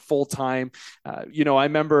together full time. I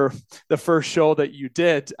remember the first show that you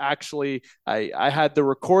did. Actually, I had the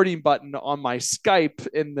recording button on my Skype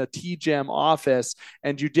in the TGM office,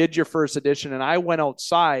 and you did your first edition, and I went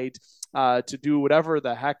outside to do whatever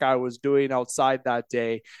the heck I was doing outside that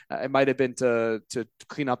day. It might have been to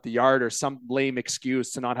clean up the yard or some lame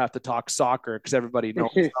excuse to not have to talk soccer, because everybody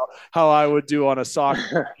knows how I would do on a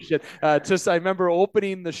soccer. I remember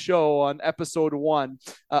opening the show on episode 1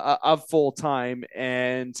 of Full Time,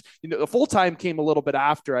 and the Full Time came a little bit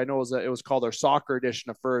after. I know it was called our soccer edition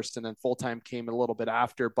at first, and then Full Time came a little bit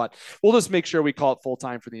after. But we'll just make sure we call it Full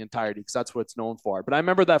Time for the entirety, because that's what it's known for. But I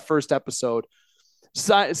remember that first episode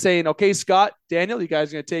saying, okay, Scott, Daniel, you guys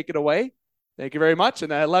are going to take it away. Thank you very much.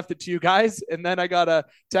 And I left it to you guys. And then I got a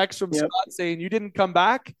text from Scott saying, you didn't come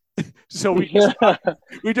back. So we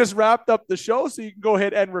just wrapped up the show, so you can go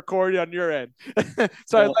ahead and record on your end.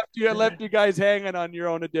 So I left you guys hanging on your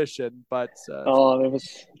own edition. But it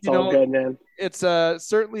was all good, man. It's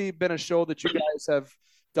certainly been a show that you guys have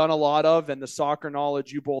done a lot of, and the soccer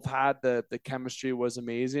knowledge you both had, the chemistry was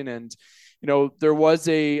amazing. And there was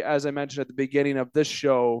as I mentioned at the beginning of this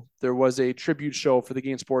show, there was a tribute show for the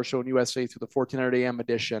Game Sports Show in USA through the 1400 AM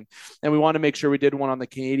edition. And we want to make sure we did one on the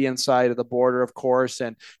Canadian side of the border, of course,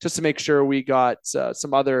 and just to make sure we got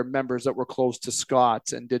some other members that were close to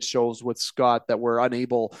Scott and did shows with Scott that were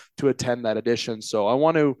unable to attend that edition. So I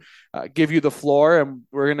want to give you the floor, and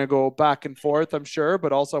we're going to go back and forth, I'm sure,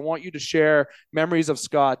 but also I want you to share memories of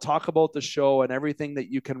Scott, talk about the show and everything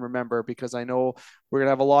that you can remember, because I know we're going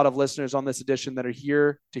to have a lot of listeners on this edition that are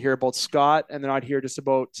here to hear about Scott, and they're not here just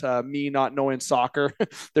about me not knowing soccer.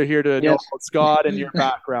 They're here to know about Scott and your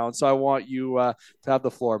background. So I want you to have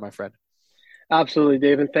the floor, my friend. Absolutely,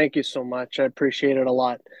 David. Thank you so much. I appreciate it a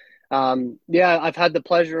lot. I've had the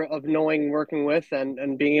pleasure of working with,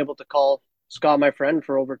 and being able to call Scott my friend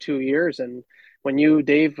for over 2 years. And when you,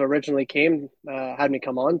 Dave, originally had me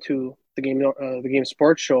come on to the Game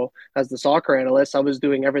Sports Show as the soccer analyst, I was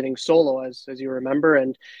doing everything solo, as you remember,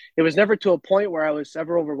 and it was never to a point where I was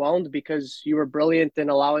ever overwhelmed, because you were brilliant in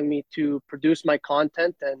allowing me to produce my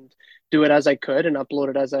content and do it as I could and upload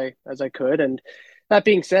it as I could. And that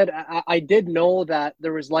being said, I did know that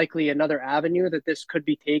there was likely another avenue that this could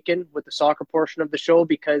be taken with the soccer portion of the show,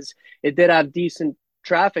 because it did have decent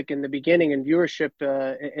traffic in the beginning and viewership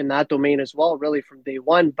in that domain as well, really from day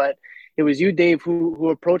one. But it was you, Dave, who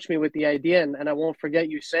approached me with the idea, and I won't forget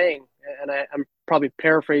you saying, and I'm probably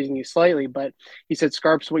paraphrasing you slightly, but he said,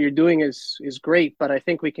 Scarps, what you're doing is great, but I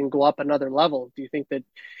think we can go up another level. Do you think that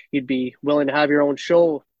you'd be willing to have your own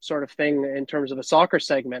show sort of thing in terms of a soccer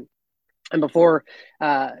segment? And before,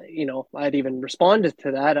 I'd even responded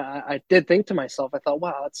to that, I did think to myself, I thought,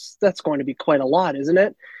 wow, that's going to be quite a lot, isn't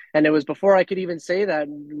it? And it was before I could even say that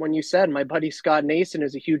when you said, my buddy Scott Nason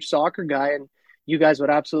is a huge soccer guy, and you guys would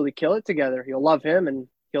absolutely kill it together. You'll love him and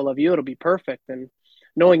he'll love you. It'll be perfect. And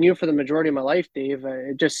knowing you for the majority of my life, Dave,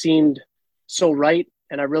 it just seemed so right.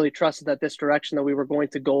 And I really trusted that this direction that we were going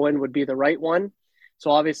to go in would be the right one. So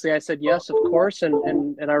obviously I said yes, of course.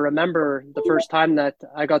 And I remember the first time that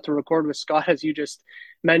I got to record with Scott, as you just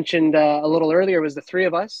mentioned a little earlier, was the three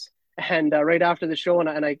of us. And right after the show,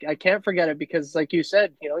 and I can't forget it, because like you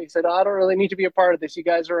said, you said, I don't really need to be a part of this. You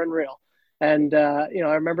guys are unreal. And,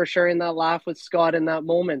 I remember sharing that laugh with Scott in that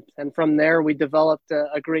moment. And from there, we developed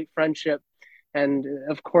a great friendship. And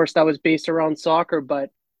of course, that was based around soccer, but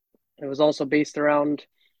it was also based around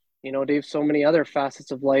Dave, so many other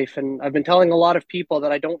facets of life. And I've been telling a lot of people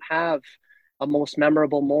that I don't have a most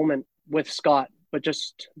memorable moment with Scott, but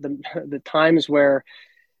just the times where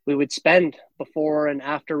we would spend before and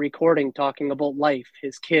after recording talking about life,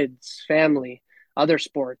 his kids, family, other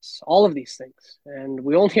sports, all of these things. And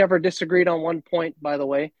we only ever disagreed on one point, by the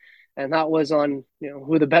way, and that was on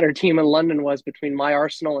who the better team in London was between my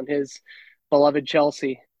Arsenal and his beloved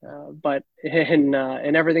Chelsea. But in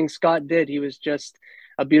everything Scott did, he was just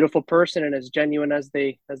a beautiful person and as genuine as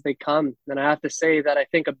they come. And I have to say that I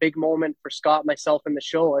think a big moment for Scott, myself, in the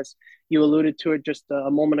show, as you alluded to it just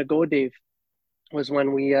a moment ago, Dave, was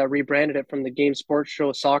when we rebranded it from the Game Sports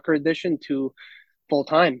Show Soccer Edition to full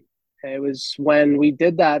time. It was when we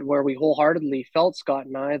did that where we wholeheartedly felt, Scott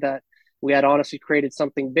and I, that we had honestly created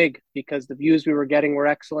something big, because the views we were getting were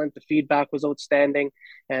excellent, the feedback was outstanding,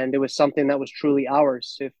 and it was something that was truly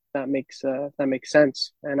ours, if that makes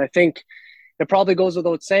sense. And I think it probably goes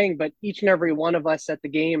without saying, but each and every one of us at the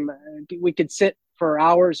game, we could sit for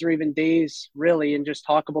hours or even days, really, and just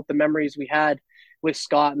talk about the memories we had with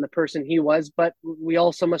Scott and the person he was. But we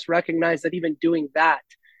also must recognize that even doing that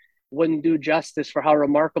wouldn't do justice for how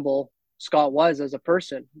remarkable Scott was as a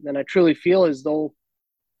person. And I truly feel as though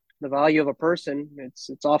the value of a person,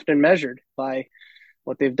 it's often measured by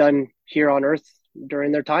what they've done here on earth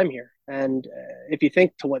during their time here. And if you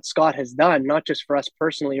think to what Scott has done, not just for us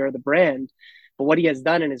personally or the brand, but what he has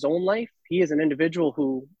done in his own life, he is an individual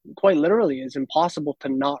who quite literally is impossible to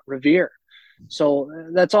not revere. So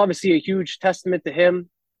that's obviously a huge testament to him,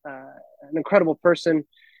 an incredible person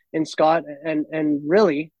in Scott. And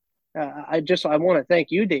really, I want to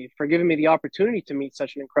thank you, Dave, for giving me the opportunity to meet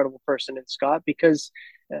such an incredible person in Scott, because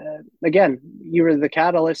again, you were the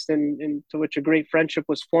catalyst into which a great friendship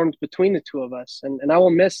was formed between the two of us. And I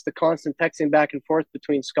will miss the constant texting back and forth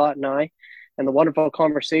between Scott and I, and the wonderful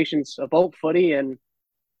conversations about footy and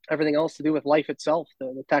everything else to do with life itself.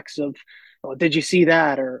 The texts of, "Oh, did you see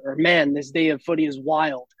that?" Or "Man, this day of footy is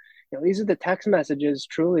wild." These are the text messages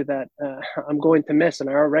truly that I'm going to miss, and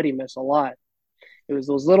I already miss a lot. It was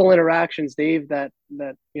those little interactions, Dave, that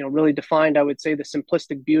really defined, I would say, the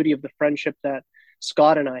simplistic beauty of the friendship that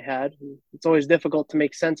Scott and I had. It's always difficult to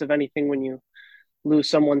make sense of anything when you lose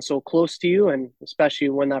someone so close to you, and especially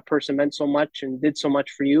when that person meant so much and did so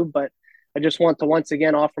much for you. But I just want to once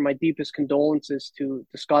again offer my deepest condolences to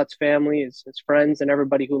Scott's family, his friends, and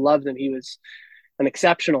everybody who loved him. He was an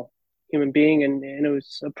exceptional human being, and it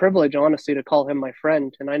was a privilege, honestly, to call him my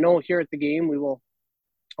friend. And I know here at the game, we will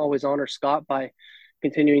always honor Scott by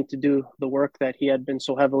continuing to do the work that he had been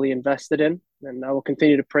so heavily invested in. And I will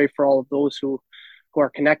continue to pray for all of those who are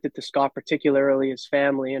connected to Scott, particularly his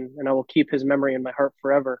family, and I will keep his memory in my heart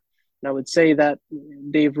forever. And I would say that,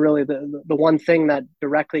 Dave, really the one thing that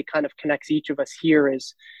directly kind of connects each of us here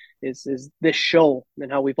is this show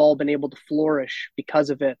and how we've all been able to flourish because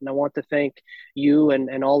of it. And I want to thank you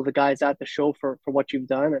and all the guys at the show for what you've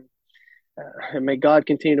done. And may God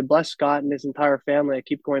continue to bless Scott and his entire family. I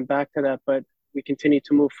keep going back to that, but we continue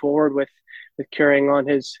to move forward with carrying on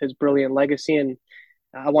his brilliant legacy. And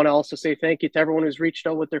I want to also say thank you to everyone who's reached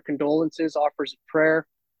out with their condolences, offers of prayer,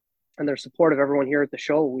 and their support of everyone here at the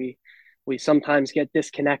show. We sometimes get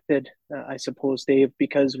disconnected, I suppose, Dave,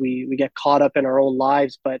 because we get caught up in our own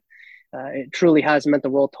lives, but it truly has meant the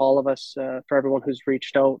world to all of us, for everyone who's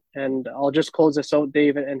reached out. And I'll just close this out,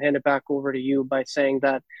 Dave, and hand it back over to you by saying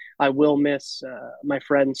that I will miss my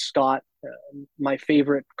friend Scott, my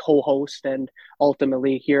favorite co-host, and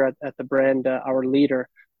ultimately here at the brand, our leader,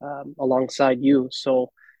 alongside you.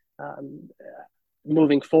 So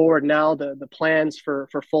moving forward now, the plans for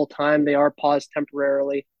full time, they are paused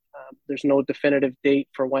temporarily. There's no definitive date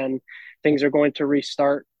for when things are going to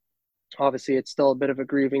restart. Obviously, it's still a bit of a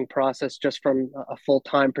grieving process just from a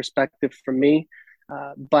full-time perspective from me.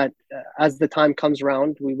 But as the time comes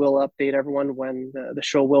around, we will update everyone when the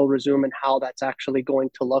show will resume and how that's actually going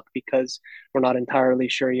to look, because we're not entirely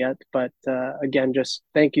sure yet. But again, just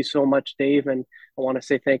thank you so much, Dave. And I want to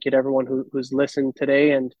say thank you to everyone who's listened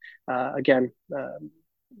today. And again,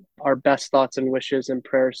 our best thoughts and wishes and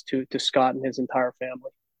prayers to Scott and his entire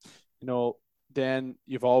family. Dan,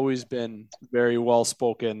 you've always been very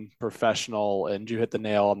well-spoken, professional, and you hit the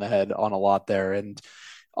nail on the head on a lot there. And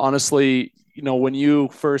honestly, when you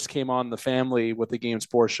first came on the family with the Game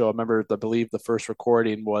Sports Show, I believe the first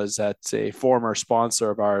recording was at a former sponsor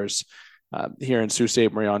of ours here in Sault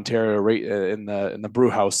Ste. Marie, Ontario, right in the brew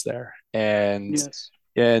house there. And yes.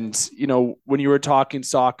 And when you were talking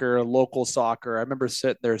soccer, local soccer, I remember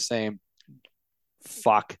sitting there saying,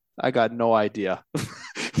 "Fuck, I got no idea."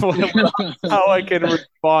 how I can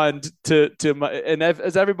respond to my, and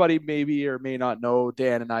as everybody maybe or may not know,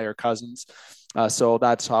 Dan and I are cousins. So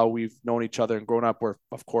that's how we've known each other and grown up. We're,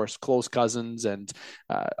 of course, close cousins, and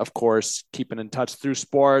of course, keeping in touch through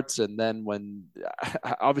sports. And then when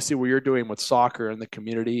obviously what you're doing with soccer in the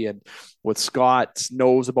community, and what Scott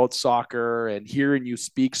knows about soccer, and hearing you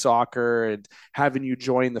speak soccer and having you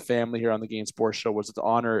join the family here on the Game Sports Show was an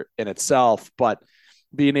honor in itself. But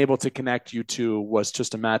being able to connect you two was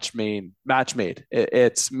just a match made.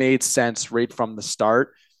 It's made sense right from the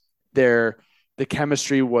start. The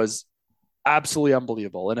chemistry was absolutely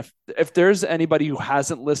unbelievable. And if there's anybody who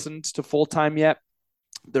hasn't listened to Full Time yet,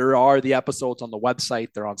 there are the episodes on the website.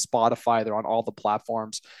 They're on Spotify. They're on all the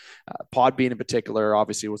platforms. Podbean in particular,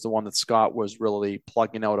 obviously, was the one that Scott was really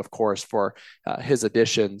plugging out, of course, for his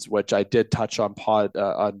editions, which I did touch on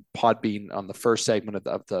Podbean on the first segment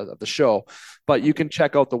of the show. But you can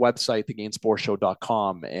check out the website,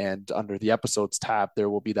 thegamesportshow.com, and under the episodes tab, there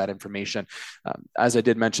will be that information. As I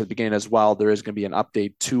did mention at the beginning as well, there is going to be an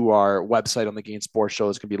update to our website on the Game Sports Show.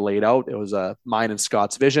 It's going to be laid out. It was mine and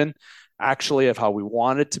Scott's vision, actually, of how we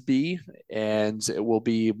want it to be, and it will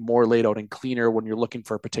be more laid out and cleaner when you're looking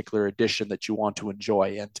for a particular edition that you want to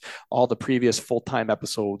enjoy. And all the previous full-time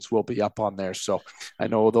episodes will be up on there, so I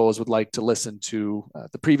know those would like to listen to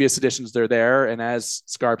the previous editions. They're there. And as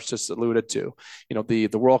Scarps just alluded to,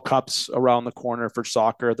 the World Cup's around the corner for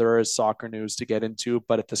soccer. There is soccer news to get into,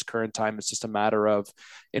 but at this current time, it's just a matter of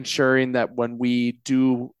ensuring that when we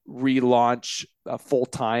do relaunch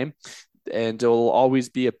full-time, and it will always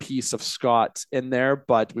be a piece of Scott in there,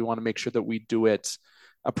 but we want to make sure that we do it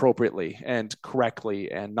appropriately and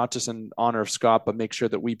correctly, and not just in honor of Scott, but make sure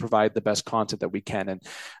that we provide the best content that we can. And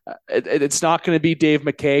it's not going to be Dave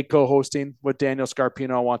McCaig co-hosting with Daniel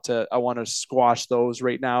Scarpino. I want to squash those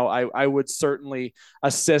right now. I would certainly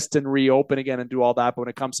assist and reopen again and do all that, but when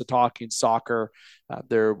it comes to talking soccer,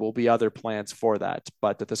 there will be other plans for that.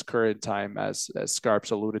 But at this current time, as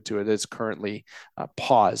Scarps alluded to, it is currently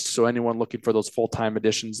paused. So anyone looking for those full-time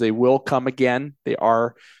editions, they will come again. They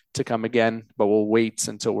are to come again, but we'll wait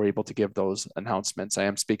until we're able to give those announcements. I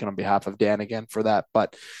am speaking on behalf of Dan again for that.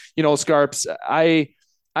 But, Scarps, I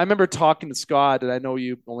remember talking to Scott, and I know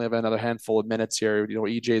you only have another handful of minutes here.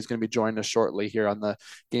 EJ is going to be joining us shortly here on the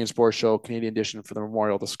Game Sports Show, Canadian edition, for the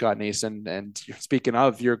memorial to Scott Nason. And speaking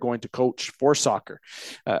of, you're going to coach for soccer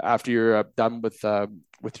after you're done with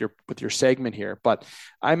your segment here. But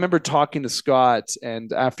I remember talking to Scott,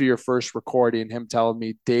 and after your first recording, him telling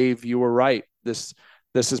me, Dave, you were right. This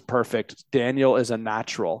is perfect. Daniel is a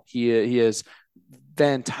natural. He is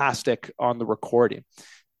fantastic on the recording.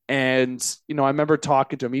 And, I remember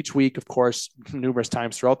talking to him each week, of course, numerous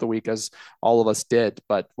times throughout the week, as all of us did.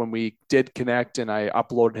 But when we did connect and I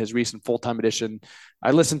uploaded his recent full-time edition,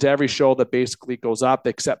 I listened to every show that basically goes up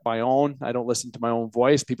except my own. I don't listen to my own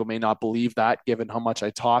voice. People may not believe that given how much I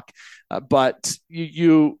talk. But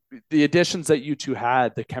the editions that you two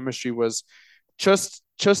had, the chemistry was just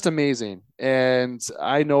amazing. And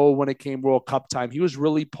I know when it came World Cup time, he was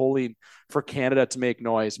really pulling for Canada to make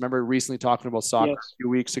noise. Remember recently talking about soccer a few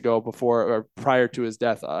weeks ago, before or prior to his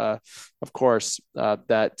death, of course,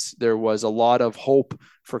 that there was a lot of hope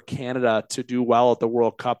for Canada to do well at the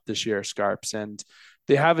World Cup this year, Scarps. And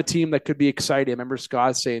they have a team that could be exciting. I remember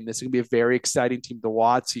Scott saying this is going to be a very exciting team to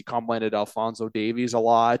watch. He complimented Alphonso Davies a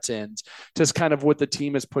lot, and just kind of what the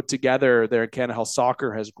team has put together there in Canada, how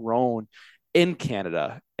soccer has grown in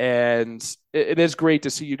Canada. And it is great to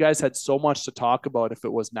see. You guys had so much to talk about. If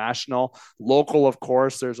it was national, local, of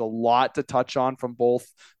course, there's a lot to touch on from both,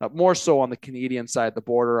 more so on the Canadian side of the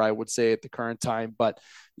border, I would say, at the current time. But,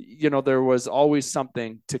 there was always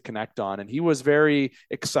something to connect on. And he was very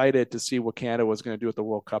excited to see what Canada was going to do at the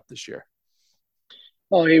World Cup this year.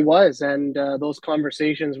 Oh, he was, and those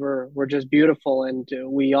conversations were just beautiful. And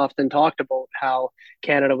we often talked about how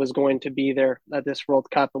Canada was going to be there at this World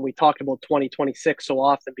Cup, and we talked about 2026 so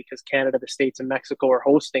often because Canada, the States, and Mexico are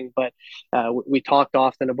hosting. But we talked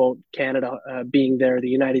often about Canada being there, the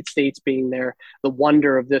United States being there, the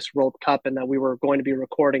wonder of this World Cup, and that we were going to be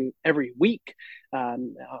recording every week.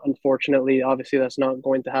 Unfortunately, obviously, that's not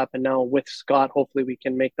going to happen now with Scott. Hopefully, we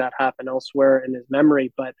can make that happen elsewhere in his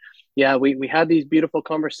memory. But yeah, we had these beautiful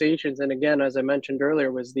conversations, and again, as I mentioned earlier,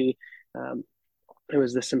 it was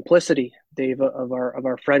the simplicity, Dave, of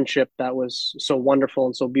our friendship that was so wonderful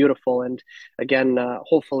and so beautiful. And again,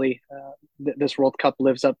 hopefully, this World Cup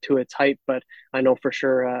lives up to its hype. But I know for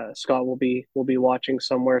sure Scott will be watching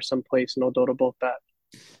somewhere, someplace, no doubt about that.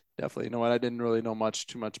 Definitely. You know what? I didn't really know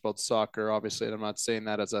too much about soccer. Obviously, and I'm not saying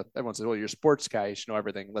that everyone says, well, you're a sports guy. You should know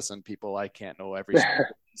everything. Listen, people, I can't know every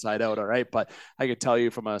sport inside out. All right. But I could tell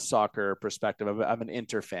you from a soccer perspective, I'm an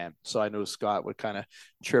Inter fan. So I know Scott would kind of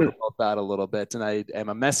chirp about that a little bit. And I am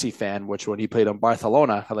a Messi fan, which when he played on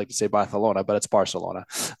Barcelona, I like to say Barcelona, but it's Barcelona.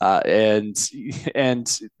 And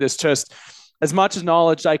this just, as much as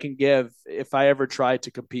knowledge I can give, if I ever tried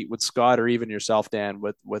to compete with Scott or even yourself, Dan,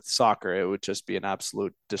 with soccer, it would just be an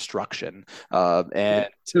absolute destruction. And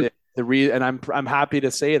I'm happy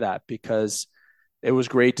to say that because it was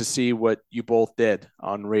great to see what you both did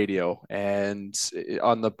on radio and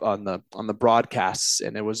on the broadcasts,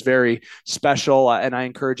 and it was very special. And I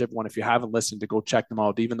encourage everyone, if you haven't listened, to go check them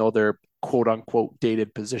out, even though they're quote unquote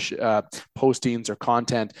dated position postings or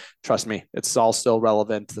content. Trust me, it's all still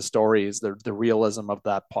relevant. The stories, the realism of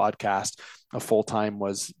that podcast a full time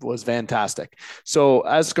was fantastic. So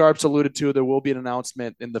as Scarps alluded to, there will be an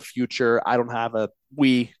announcement in the future.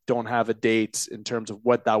 We don't have a date in terms of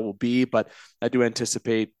what that will be, but I do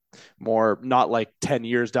anticipate more, not like 10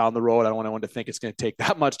 years down the road. I don't want anyone to think it's going to take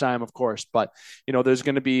that much time, of course, but there's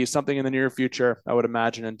going to be something in the near future, I would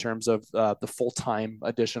imagine, in terms of the full-time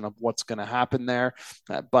edition of what's going to happen there.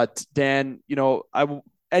 But Dan,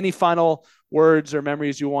 any final words or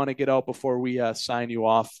memories you want to get out before we sign you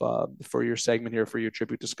off for your segment here for your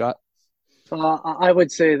tribute to Scott? I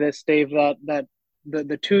would say this, Dave, that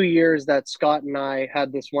the 2 years that Scott and I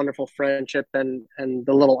had this wonderful friendship, and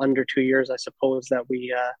the little under 2 years, I suppose, that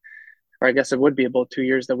we, or I guess it would be about 2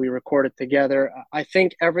 years that we recorded together. I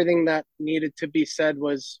think everything that needed to be said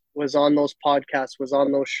was on those podcasts, was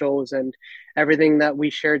on those shows, and everything that we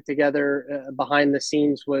shared together behind the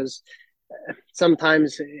scenes was,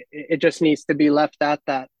 sometimes it just needs to be left at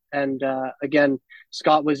that. And again,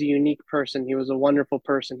 Scott was a unique person. He was a wonderful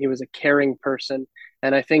person. He was a caring person.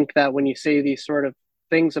 And I think that when you say these sort of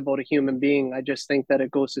things about a human being, I just think that it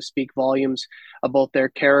goes to speak volumes about their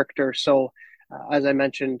character. So, as I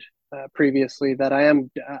mentioned previously, that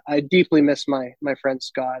I deeply miss my friend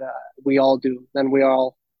Scott. We all do, and we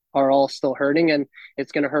all are all still hurting, and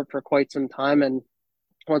it's going to hurt for quite some time. And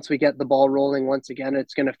once we get the ball rolling once again,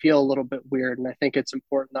 it's going to feel a little bit weird. And I think it's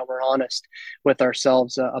important that we're honest with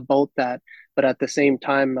ourselves about that. But at the same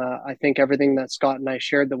time, I think everything that Scott and I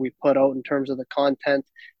shared that we put out in terms of the content,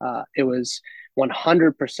 it was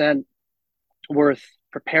 100% worth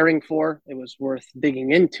preparing for. It was worth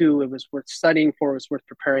digging into. It was worth studying for. It was worth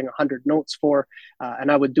preparing 100 notes for.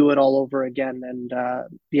 And I would do it all over again. And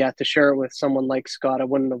to share it with someone like Scott, I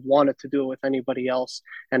wouldn't have wanted to do it with anybody else.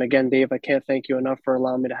 And again, Dave, I can't thank you enough for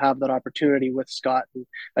allowing me to have that opportunity with Scott. And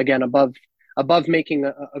again, above making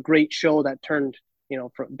a great show that turned,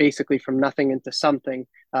 basically from nothing into something,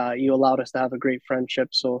 you allowed us to have a great friendship.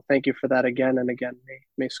 So thank you for that again. And again,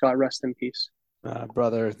 may Scott rest in peace.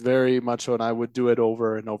 Brother, very much so, and I would do it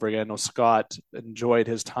over and over again. I know Scott enjoyed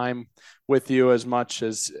his time with you as much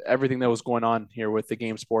as everything that was going on here with the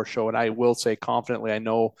Game Sports Show. And I will say confidently, I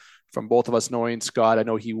know from both of us knowing Scott, I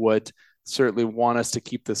know he would certainly want us to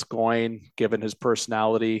keep this going, given his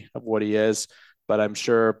personality of what he is. But I'm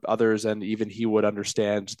sure others and even he would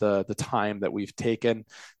understand the time that we've taken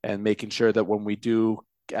and making sure that when we do,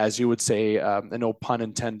 as you would say, no pun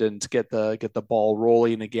intended, get the ball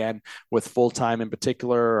rolling again with full time in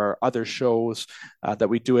particular or other shows, that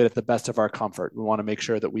we do it at the best of our comfort. We want to make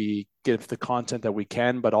sure that we give the content that we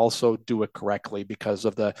can, but also do it correctly because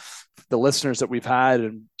of the listeners that we've had.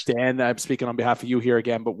 And Dan, I'm speaking on behalf of you here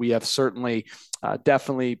again, but we have certainly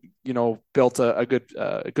definitely built a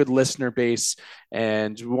good listener base,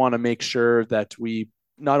 and we want to make sure that we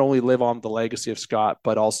not only live on the legacy of Scott,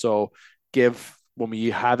 but also give, when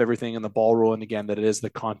we have everything in the ball rolling again, that it is the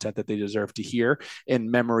content that they deserve to hear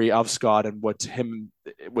in memory of Scott and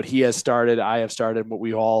what he has started, I have started, what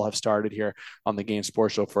we all have started here on the Game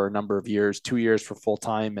Sports Show for a number of years, 2 years for full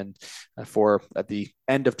time, and for at the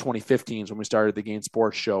end of 2015 when we started the Game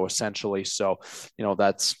Sports Show, essentially. So,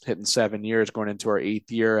 that's hitting 7 years, going into our 8th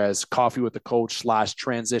year as Coffee with the Coach /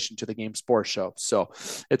 transition to the Game Sports Show. So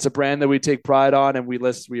it's a brand that we take pride on, and we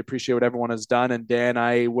appreciate what everyone has done. And Dan,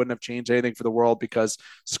 I wouldn't have changed anything for the world, because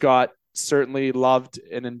Scott certainly loved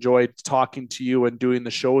and enjoyed talking to you and doing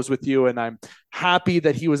the shows with you. And I'm happy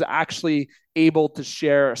that he was actually able to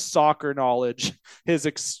share soccer knowledge, his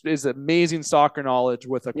amazing soccer knowledge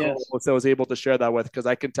with a co-host that was able to share that with, because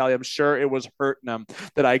I can tell you, I'm sure it was hurting him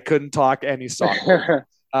that I couldn't talk any soccer.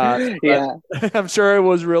 I'm sure it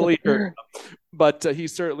was really hurting him, but he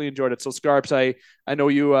certainly enjoyed it. So Scarps, I know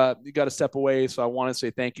you got to step away, so I want to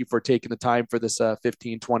say thank you for taking the time for this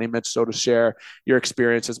 15-20 minutes so to share your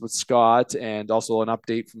experiences with Scott, and also an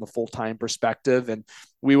update from the full-time perspective. And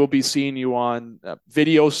we will be seeing you on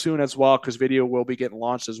video soon as well, because video will be getting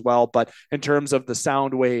launched as well. But in terms of the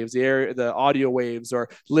sound waves, the audio waves, or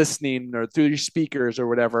listening or through your speakers or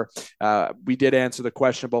whatever, we did answer the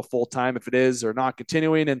question about full time, if it is or not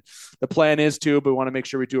continuing. And the plan is to, but we want to make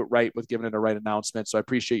sure we do it right with giving it a right announcement. So I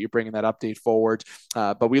appreciate you bringing that update forward.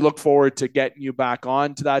 But we look forward to getting you back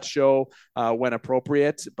on to that show when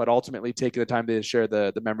appropriate, but ultimately taking the time to share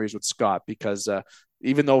the memories with Scott, because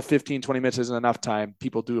even though 15, 20 minutes isn't enough time,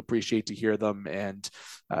 people do appreciate to hear them. And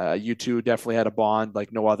you two definitely had a bond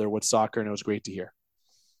like no other with soccer, and it was great to hear.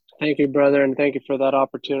 Thank you, brother, and thank you for that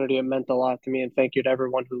opportunity. It meant a lot to me, and thank you to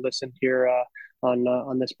everyone who listened here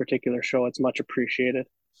on this particular show. It's much appreciated.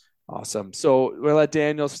 Awesome. So we'll let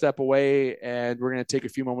Daniel step away, and we're going to take a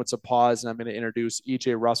few moments of pause, and I'm going to introduce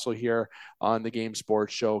E.J Russell here on the Game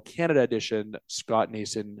Sports Show Canada Edition Scott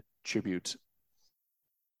Nason Tribute.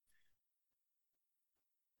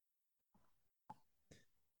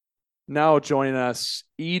 Now joining us,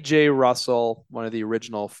 E.J Russell, one of the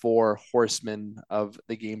original Four Horsemen of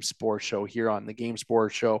the Game Sports Show here on the Game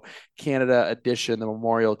Sports Show Canada Edition, the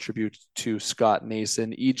memorial tribute to Scott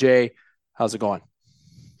Nason. E.J, how's it going?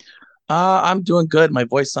 I'm doing good. My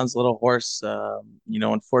voice sounds a little hoarse.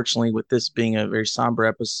 Unfortunately, with this being a very somber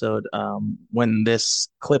episode, when this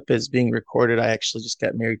clip is being recorded, I actually just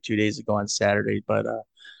got married 2 days ago on Saturday. But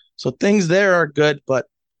so things there are good, but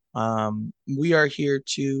we are here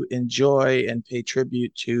to enjoy and pay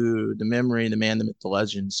tribute to the memory, the man, the myth, the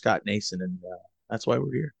legend, Scott Nason, and that's why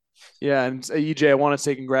we're here. Yeah, and EJ, I want to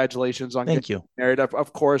say congratulations on getting married.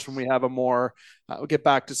 Of course, when we have we'll get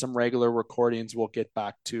back to some regular recordings. We'll get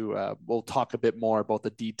back to, we'll talk a bit more about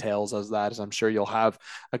the details as that, as I'm sure you'll have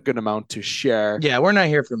a good amount to share. Yeah, we're not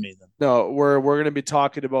here for me then. No, we're going to be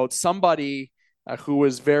talking about somebody who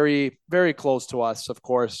was very, very close to us. Of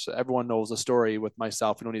course, everyone knows the story with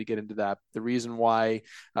myself. We don't need to get into that. The reason why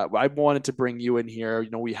I wanted to bring you in here,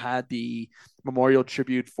 we had the memorial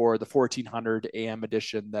tribute for the 1400 AM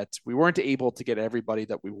edition that we weren't able to get everybody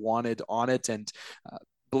that we wanted on it. And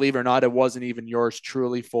believe it or not, it wasn't even yours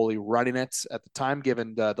truly fully running it at the time,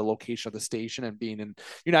 given the location of the station and being in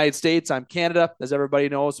United States. I'm Canada, as everybody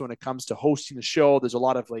knows. So when it comes to hosting the show, there's a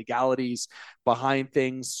lot of legalities behind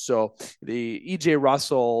things. So the E.J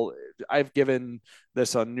Russell, I've given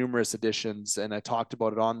this on numerous editions, and I talked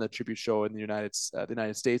about it on the tribute show in the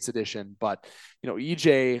United States edition. But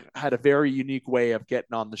EJ had a very unique way of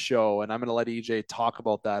getting on the show, and I'm going to let EJ talk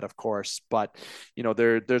about that, of course. But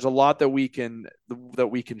there's a lot that we can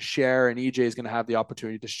share, and EJ is going to have the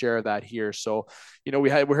opportunity to share that here. So we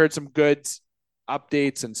heard some good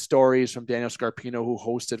updates and stories from Daniel Scarpino, who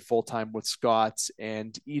hosted Full Time with Scott.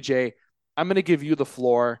 And EJ, I'm going to give you the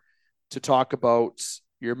floor to talk about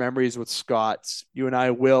your memories with Scott. You and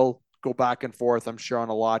I will go back and forth, I'm sure, on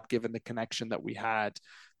a lot, given the connection that we had,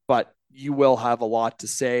 but you will have a lot to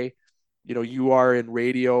say. You are in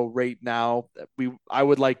radio right now. I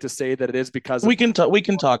would like to say that it is because we can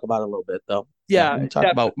talk about it a little bit though. Yeah, we can talk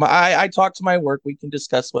about I talk to my work. We can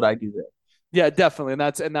discuss what I do there. Yeah, definitely.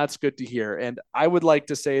 And that's good to hear. And I would like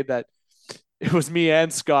to say that it was me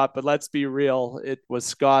and Scott, but let's be real. It was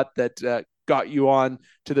Scott that got you on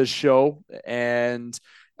to the show. And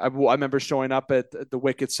I remember showing up at the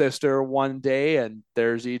Wicked Sister one day, and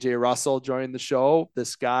there's E.J Russell joining the show,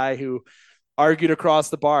 this guy who argued across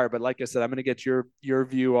the bar. But like I said, I'm going to get your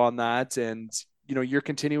view on that. And, you're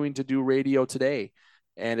continuing to do radio today,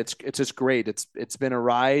 and it's just great. It's been a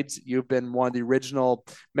ride. You've been one of the original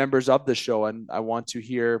members of the show, and I want to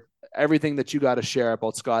hear everything that you got to share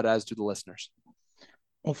about Scott, as do the listeners.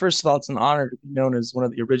 Well, first of all, it's an honor to be known as one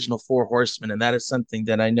of the original Four Horsemen, and that is something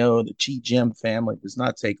that I know the Chi Jim family does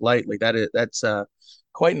not take lightly. That's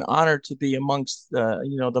quite an honor to be amongst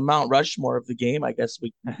the Mount Rushmore of the game, I guess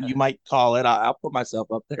you might call it. I'll put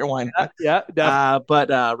myself up there. Why not? Yeah, definitely.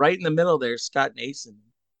 But right in the middle there, Scott Nason.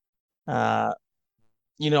 I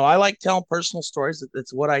like telling personal stories.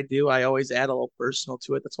 That's what I do. I always add a little personal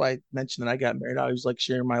to it. That's why I mentioned that I got married. I always like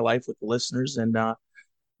sharing my life with the listeners. And,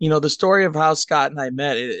 the story of how Scott and I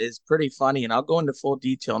met is pretty funny, and I'll go into full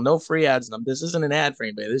detail. No free ads in them. This isn't an ad for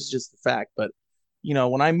anybody. This is just the fact. But,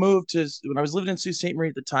 when I was living in Sault Ste. Marie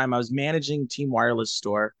at the time, I was managing Team Wireless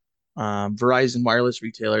store, Verizon wireless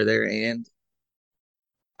retailer there. And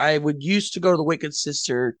I would used to go to the Wicked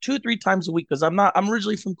Sister 2 or 3 times a week, because I'm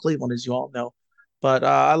originally from Cleveland, as you all know. But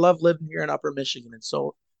I love living here in Upper Michigan. And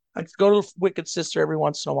so I'd go to Wicked Sister every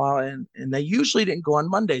once in a while. And they usually didn't go on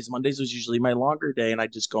Mondays. Mondays was usually my longer day. And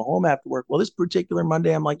I'd just go home after work. Well, this particular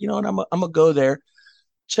Monday, I'm like, I'm going to go there,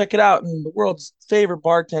 check it out. And the world's favorite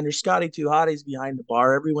bartender, Scotty Two Hotties, behind the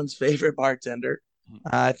bar. Everyone's favorite bartender.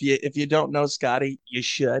 If you don't know Scotty, you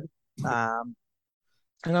should.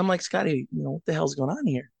 And I'm like, Scotty, what the hell's going on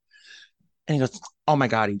here? And he goes, oh my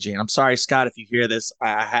God, E.J. I'm sorry, Scott, if you hear this,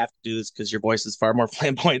 I have to do this because your voice is far more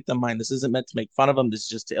flamboyant than mine. This isn't meant to make fun of him. This is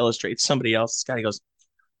just to illustrate somebody else. Scotty goes,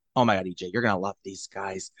 oh my God, E.J., you're going to love these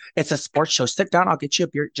guys. It's a sports show. Sit down. I'll get you a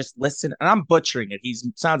beer. Just listen. And I'm butchering it. He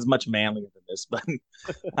sounds much manlier than this, but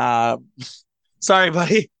uh, sorry,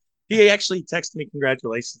 buddy. He actually texted me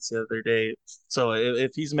congratulations the other day. So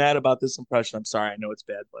if he's mad about this impression, I'm sorry. I know it's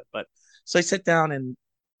bad, but so I sit down and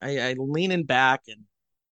I lean in back,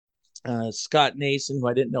 and Scott Nason, who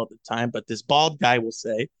I didn't know at the time, but this bald guy will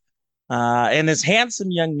say, and this handsome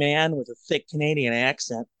young man with a thick Canadian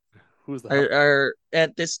accent Who's the are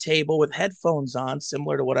at this table with headphones on,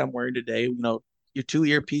 similar to what I'm wearing today. Your two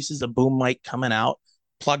earpieces, a boom mic coming out,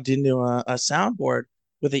 plugged into a soundboard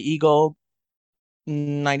with the Eagle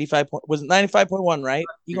 95 was it 95.1, right?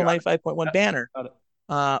 Eagle 95.1 banner.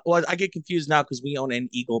 Well, I get confused now because we own an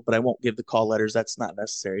Eagle, but I won't give the call letters. That's not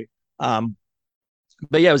necessary.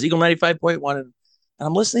 But yeah, it was Eagle 95.1. And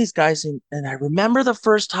I'm listening to these guys, and I remember the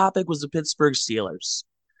first topic was the Pittsburgh Steelers.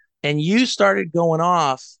 And you started going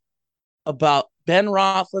off about Ben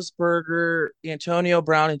Roethlisberger, Antonio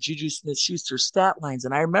Brown, and Juju Smith-Schuster's stat lines.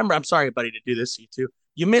 And I remember, I'm sorry, buddy, to do this to you too.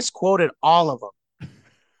 You misquoted all of them.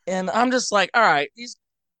 And I'm just like, all right,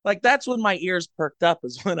 that's when my ears perked up,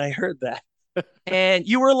 is when I heard that. And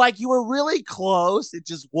you were really close. It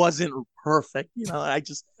just wasn't perfect.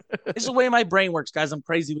 It's the way my brain works, guys. I'm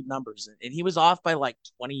crazy with numbers. And he was off by like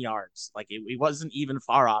 20 yards. Like he wasn't even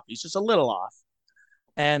far off. He's just a little off.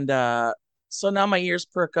 And so now my ears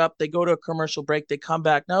perk up. They go to a commercial break. They come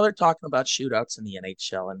back. Now they're talking about shootouts in the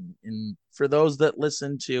NHL. And for those that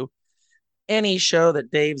listen to any show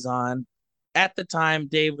that Dave's on, at the time,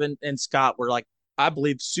 Dave and Scott were like, I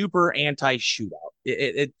believe, super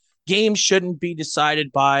anti-shootout. Games shouldn't be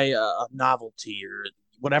decided by a novelty or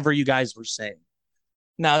whatever you guys were saying.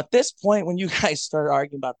 Now, at this point, when you guys started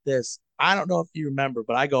arguing about this, I don't know if you remember,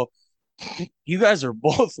 but I go, you guys are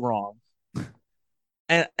both wrong.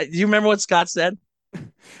 And do you remember what Scott said?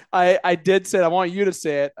 I did say it. I want you to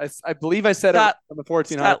say it. I believe I said Scott, it on the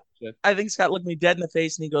 1400. I think Scott looked me dead in the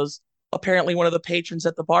face and he goes, apparently one of the patrons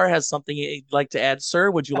at the bar has something he'd like to add.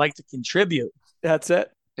 Sir, would you like to contribute? That's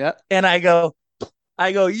it. Yeah. And I go,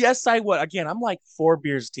 yes, I would. Again, I'm like 4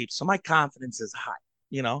 beers deep, so my confidence is high,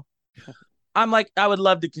 I'm like, I would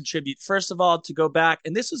love to contribute. First of all, to go back,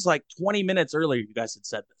 and this was like 20 minutes earlier, you guys had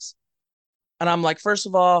said this. And I'm like, first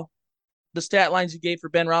of all, the stat lines you gave for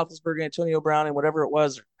Ben Roethlisberger, Antonio Brown, and whatever it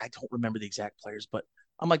was, I don't remember the exact players, but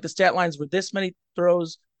I'm like, the stat lines were this many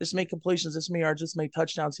throws, this many completions, this many yards, this many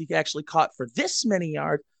touchdowns. He actually caught for this many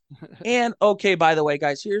yards. And okay, by the way,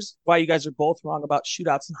 guys, here's why you guys are both wrong about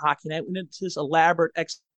shootouts in hockey night. We went into this elaborate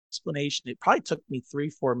explanation. It probably took me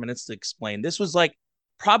 3-4 minutes to explain. This was like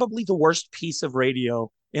probably the worst piece of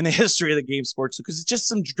radio in the history of the game sports because it's just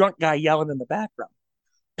some drunk guy yelling in the background.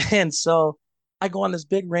 And so I go on this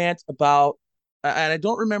big rant about, and I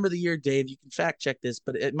don't remember the year, Dave, you can fact check this,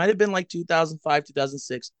 but it might have been like 2005,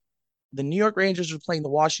 2006. The New York Rangers were playing the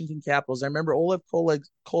Washington Capitals. I remember Olaf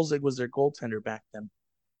Kolzig was their goaltender back then.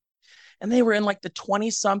 And they were in like the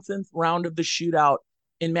 20-something round of the shootout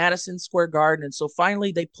in Madison Square Garden. And so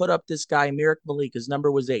finally they put up this guy, Mirek Malik. His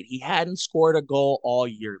number was 8. He hadn't scored a goal all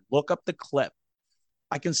year. Look up the clip.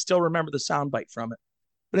 I can still remember the soundbite from it.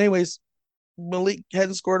 But anyways, Malik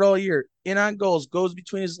hadn't scored all year. In on goals, goes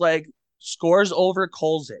between his legs, scores over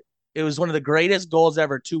Kolzig. It was one of the greatest goals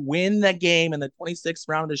ever to win the game in the 26th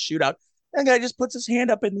round of the shootout. And the guy just puts his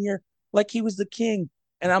hand up in the air like he was the king.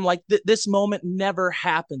 And I'm like, this moment never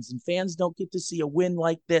happens. And fans don't get to see a win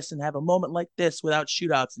like this and have a moment like this without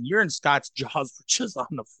shootouts. And you're in Scott's jaws were just on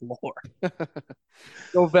the floor.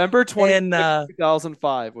 November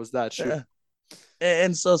 2005 was that shoot.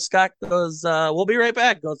 And so Scott goes, we'll be right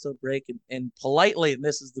back. Goes to a break and politely, and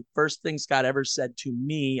this is the first thing Scott ever said to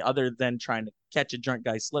me other than trying to catch a drunk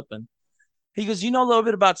guy slipping. He goes, you know a little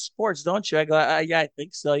bit about sports, don't you? I go, yeah, I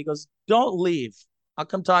think so. He goes, don't leave. I'll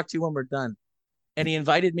come talk to you when we're done. And he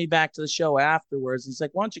invited me back to the show afterwards. He's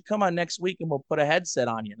like, why don't you come on next week and we'll put a headset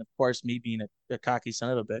on you? And of course, me being a cocky son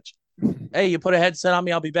of a bitch. Hey, you put a headset on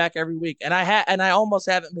me, I'll be back every week. And I almost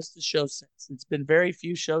haven't missed the show since. It's been very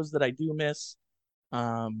few shows that I do miss.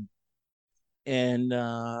 Yeah,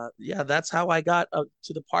 that's how I got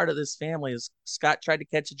to the part of this family is Scott tried to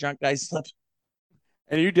catch a drunk guy slip.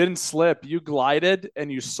 And you didn't slip. You glided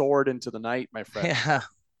and you soared into the night, my friend. Yeah,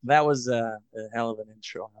 that was a hell of an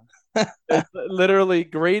intro. It's literally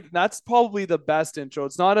great. That's probably the best intro.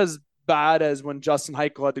 It's not as bad as when Justin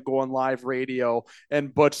Heichel had to go on live radio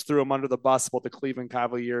and Butch threw him under the bus about the Cleveland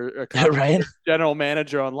Cavaliers Right? general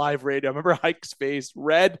manager on live radio. I remember Hike's face,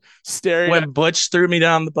 red, staring When Butch threw me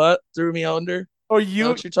down the butt, threw me under. Oh, Is that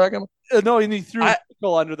what you're talking about? No, and he threw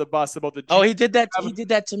Heichel under the bus about the. Oh, he did that. He did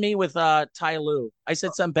that to me with Ty Lue. I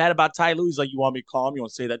said something bad about Ty Lue. He's like, "You want me to call him? You want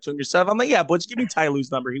to say that to him yourself?" I'm like, "Yeah, Butch, give me Ty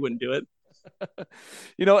Lue's number." He wouldn't do it.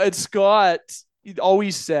 And Scott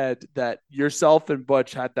always said that yourself and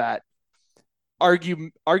Butch had that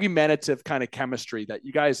argumentative kind of chemistry that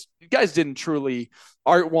you guys didn't truly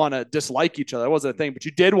want to dislike each other. That wasn't a thing, but you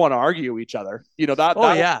did want to argue each other.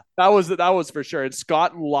 That was for sure. And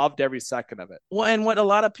Scott loved every second of it. Well, and what a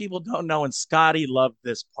lot of people don't know, and Scotty loved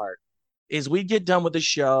this part, is we'd get done with the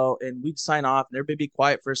show and we'd sign off and everybody be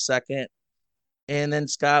quiet for a second. And then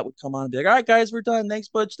Scott would come on and be like, "All right, guys, we're done. Thanks,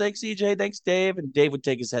 Butch. Thanks, EJ. Thanks, Dave." And Dave would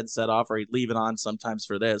take his headset off, or he'd leave it on sometimes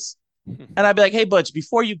for this. And I'd be like, "Hey, Butch,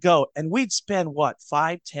 before you go," and we'd spend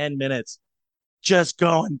 5-10 minutes just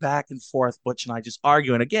going back and forth, Butch and I just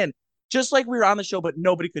arguing again, just like we were on the show, but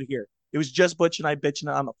nobody could hear. It was just Butch and I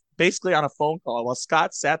bitching basically on a phone call while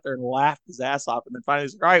Scott sat there and laughed his ass off. And then finally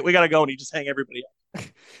he's like, "All right, we got to go." And he just hang everybody up.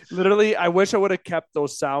 Literally, I wish I would have kept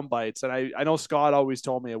those sound bites. And I know Scott always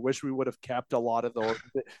told me, I wish we would have kept a lot of those.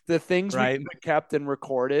 The things we kept and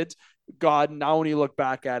recorded, God, now when you look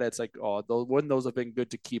back at it, it's like, oh, wouldn't those have been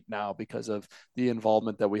good to keep now because of the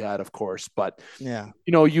involvement that we had, of course. But, yeah,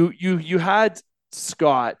 you had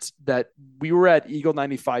Scott that we were at Eagle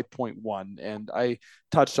 95.1, and I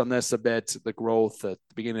touched on this a bit, the growth at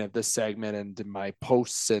the beginning of this segment and in my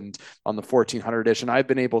posts and on the 1400 edition. I've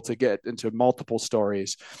been able to get into multiple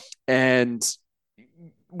stories, and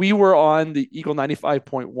we were on the Eagle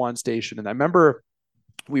 95.1 station, and I remember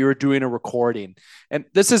we were doing a recording, and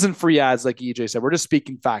this isn't free ads like EJ said. We're just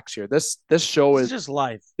speaking facts here. This show is just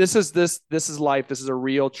life. This is life. This is a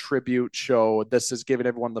real tribute show. This is giving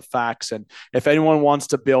everyone the facts. And if anyone wants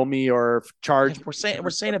to bill me or charge, we're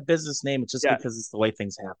saying a business name. It's just because it's the way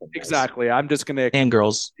things happen. Guys. Exactly. I'm just gonna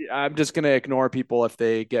ignore people if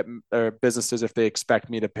they get businesses if they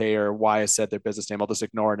expect me to pay or why I said their business name. I'll just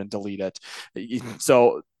ignore it and delete it.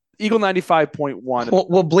 So Eagle 95.1.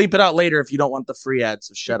 We'll bleep it out later if you don't want the free ad,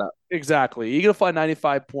 so shut up. Exactly. Eagle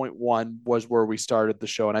 95.1 was where we started the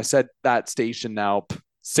show. And I said that station now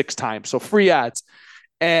 6 times. So free ads.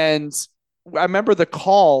 And I remember the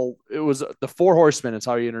call, it was the Four Horsemen is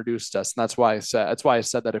how he introduced us. And that's why I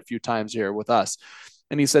said that a few times here with us.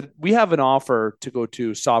 And he said, "We have an offer to go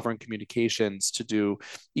to Sovereign Communications to do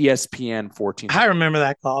ESPN 14." I remember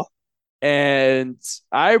that call. And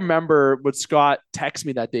I remember what Scott texted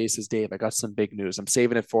me that day. He says, "Dave, I got some big news. I'm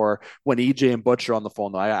saving it for when EJ and Butch are on the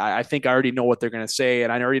phone. I think I already know what they're going to say,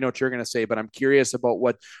 and I already know what you're going to say, but I'm curious about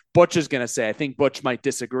what Butch is going to say. I think Butch might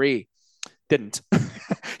disagree." Didn't.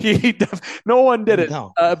 No one did it.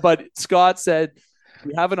 No. But Scott said,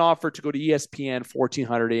 "We have an offer to go to ESPN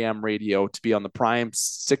 1400 AM radio to be on the prime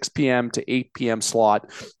 6 p.m. to 8 p.m.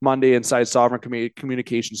 slot Monday inside Sovereign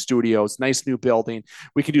Communication Studios. Nice new building.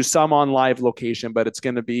 We can do some on live location, but it's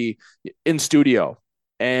going to be in studio."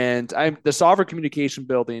 And the Sovereign Communication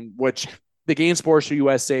building, which the Game Sports Show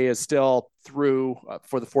USA is still through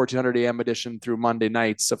for the 1400 AM edition through Monday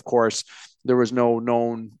nights. Of course, there was no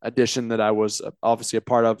known edition that I was obviously a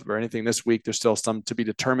part of or anything this week. There's still some to be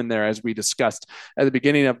determined there, as we discussed at the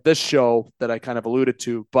beginning of this show that I kind of alluded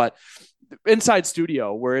to. But inside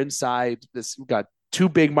studio, we're inside this. We've got 2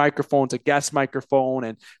 big microphones, a guest microphone,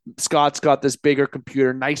 and Scott's got this bigger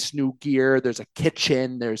computer, nice new gear. There's a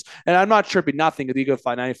kitchen. And I'm not tripping nothing at Eagle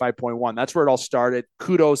 95.1. That's where it all started.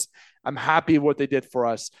 Kudos. I'm happy with what they did for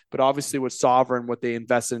us, but obviously with Sovereign, what they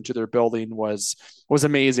invested into their building was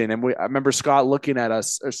amazing. And I remember Scott looking at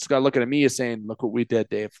me and saying, "Look what we did,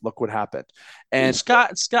 Dave. Look what happened." And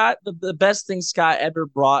Scott, the best thing Scott ever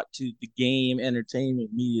brought to the game entertainment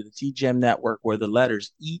media, the TGM network, were the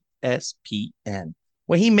letters ESPN.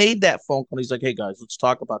 When he made that phone call, he's like, "Hey guys, let's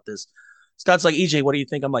talk about this." Scott's like, "EJ, what do you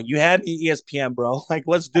think?" I'm like, "You had me ESPN, bro. Like,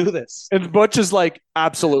 let's do this." And Butch is like,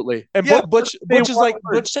 "Absolutely." And yeah, Butch is like,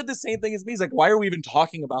 Butch said the same thing as me. He's like, "Why are we even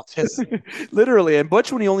talking about this?" Literally. And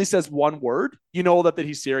Butch, when he only says one word, you know that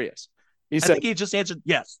he's serious. I think he just answered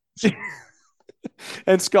yes.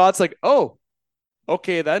 And Scott's like, "Oh,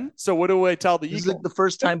 okay then. So what do I tell the Eagle?" This is like the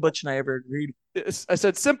first time Butch and I ever agreed. I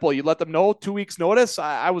said, "Simple. You let them know 2 weeks notice."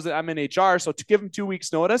 I'm in HR, so to give them 2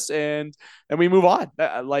 weeks notice and we move on.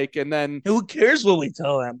 And then who cares what we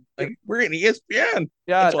tell them? Like, we're in ESPN.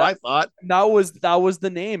 Yeah, that's what I thought. That was the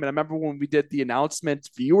name. And I remember when we did the announcement,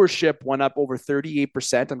 viewership went up over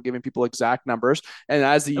 38%. I'm giving people exact numbers. And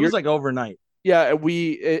as the year was like overnight. Yeah,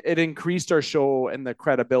 it increased our show and the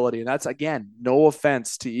credibility. And that's, again, no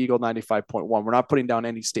offense to Eagle 95.1. We're not putting down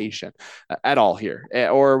any station at all here.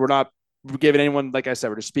 Or we're not giving anyone, like I said,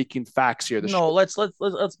 we're just speaking facts here. No, let's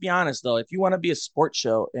be honest though. If you want to be a sports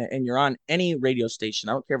show and you're on any radio station,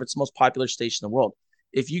 I don't care if it's the most popular station in the world.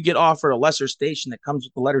 If you get offered a lesser station that comes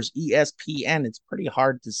with the letters ESPN, it's pretty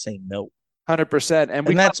hard to say no. 100%. And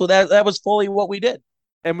that's what that was fully what we did.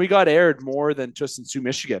 And we got aired more than just in Sioux,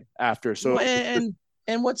 Michigan after. So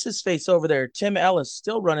and what's his face over there? Tim Ellis,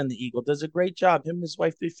 still running the Eagle, does a great job. Him and his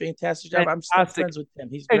wife do a fantastic job. I'm still friends with Tim.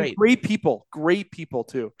 He's great. Great people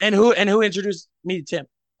too. And who introduced me to Tim?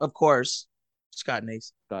 Of course, Scott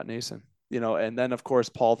Nason. Scott Nason. And then of course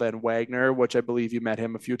Paul Van Wagner, which I believe you met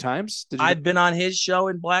him a few times. I've been on his show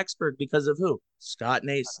in Blacksburg because of who? Scott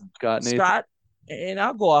Nason. Scott, and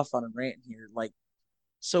I'll go off on a rant here.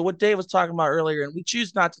 So what Dave was talking about earlier, and we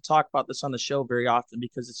choose not to talk about this on the show very often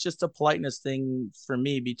because it's just a politeness thing for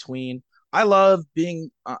me I love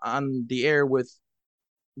being on the air with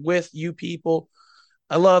you people.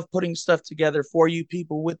 I love putting stuff together for you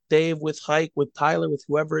people with Dave, with Hike, with Tyler, with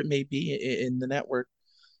whoever it may be in the network.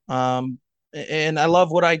 And I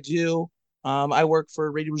love what I do. I work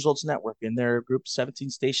for Radio Results Network, and there are a group of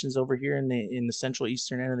 17 stations over here in the central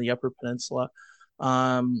eastern end of the Upper Peninsula.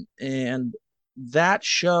 And that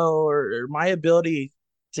show or my ability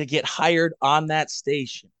to get hired on that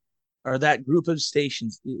station or that group of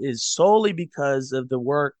stations is solely because of the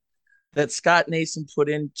work that Scott Nason put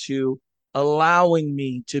into allowing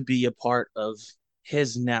me to be a part of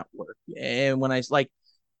his network. And when I like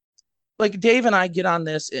Dave and I get on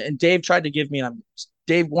this, and Dave tried to give me, and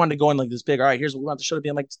Dave wanted to go in like this big, all right, here's what we want the show to be.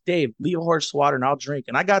 I'm like, Dave, leave a horse to water and I'll drink.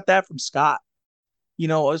 And I got that from Scott.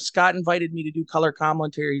 Scott invited me to do color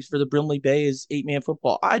commentaries for the Brimley Bays 8-man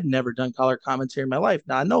football. I'd never done color commentary in my life.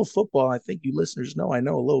 Now I know football. I think you listeners know I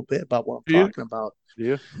know a little bit about what I'm talking about.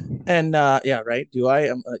 Yeah. And yeah, right. Do I?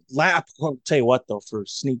 I'll tell you what though, for a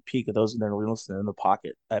sneak peek of those that are listening in the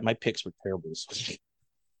pocket, my picks were terrible this week.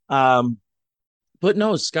 But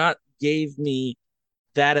no, Scott gave me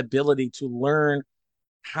that ability to learn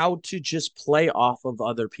how to just play off of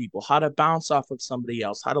other people, how to bounce off of somebody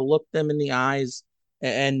else, how to look them in the eyes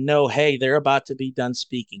and know, hey, they're about to be done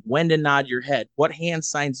speaking, when to nod your head, what hand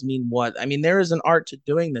signs mean what. I mean, there is an art to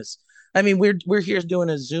doing this. I mean, we're here doing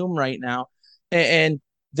a Zoom right now, and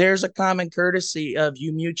there's a common courtesy of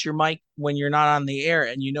you mute your mic when you're not on the air.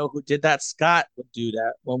 And you know who did that? Scott would do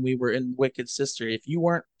that when we were in Wicked Sister. If you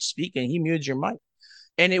weren't speaking, he muted your mic.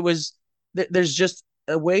 And it was, there's just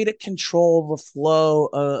a way to control the flow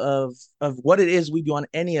of what it is we do on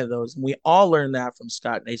any of those. And we all learned that from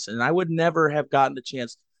Scott Nason. And I would never have gotten the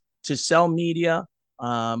chance to sell media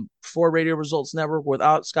for Radio Results Network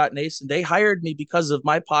without Scott Nason. They hired me because of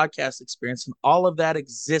my podcast experience, and all of that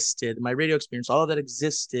existed, my radio experience, all of that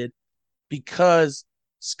existed because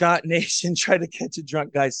Scott Nason tried to catch a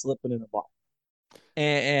drunk guy slipping in a bar.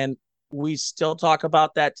 And we still talk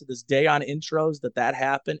about that to this day on intros that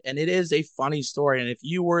happened. And it is a funny story. And if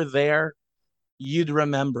you were there, you'd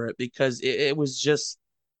remember it because it was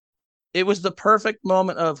the perfect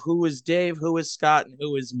moment of who is Dave, who is Scott, and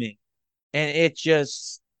who is me. And it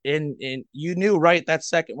just, and you knew right that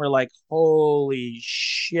second, we're like, holy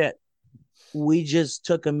shit, we just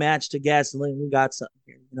took a match to gasoline. We got something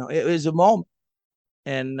here. It was a moment.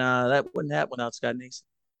 And that wouldn't happen without Scott Nason.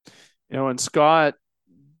 And Scott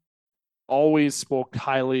always spoke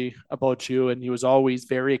highly about you, and he was always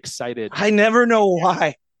very excited. I never know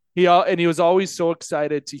why. He was always so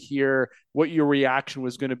excited to hear what your reaction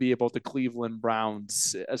was going to be about the Cleveland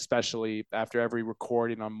Browns, especially after every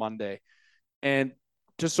recording on Monday. And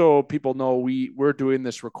just so people know, we're doing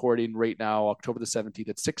this recording right now, October the 17th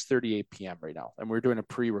at 6:38 p.m. right now, and we're doing a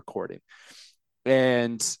pre-recording.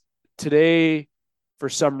 And today, for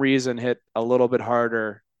some reason, hit a little bit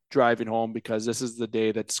harder driving home because this is the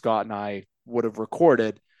day that Scott and I would have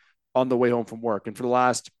recorded on the way home from work. And for the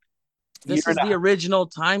last This is the original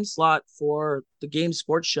time slot for the Game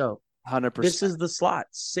Sports Show. 100%. This is the slot,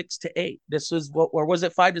 6 to 8. This was or was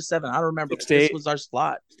it 5 to 7? I don't remember. This was our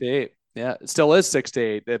slot. 6 to 8. Yeah, it still is 6 to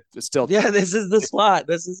 8. It's still. Yeah, this is the slot.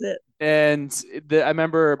 This is it. And I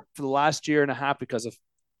remember for the last year and a half, because of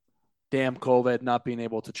damn COVID, not being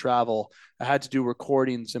able to travel, I had to do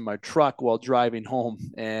recordings in my truck while driving home.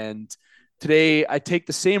 And today I take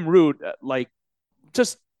the same route, like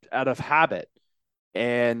just out of habit.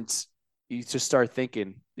 And you just start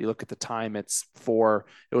thinking, you look at the time, it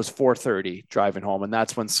was 4:30 driving home. And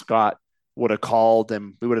that's when Scott would have called,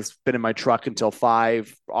 and we would have been in my truck until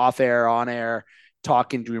 5, off air, on air,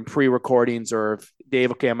 talking, doing pre-recordings, or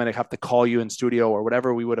Dave, okay, I'm going to have to call you in studio or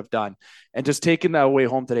whatever we would have done. And just taking that away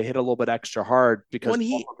home today hit a little bit extra hard because I'm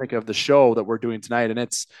thinking of the show that we're doing tonight. And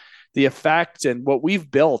it's the effect and what we've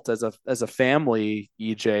built as a family,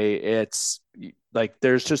 EJ. It's like,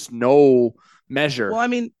 there's just no measure. Well, I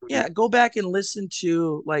mean, yeah, go back and listen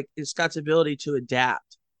to like Scott's ability to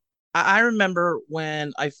adapt. I remember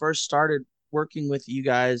when I first started working with you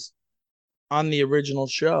guys on the original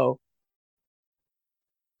show,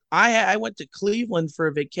 I went to Cleveland for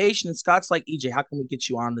a vacation, and Scott's like, EJ, how can we get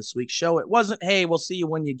you on this week's show? It wasn't, hey, we'll see you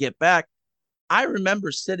when you get back. I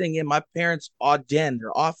remember sitting in my parents' den,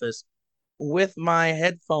 their office, with my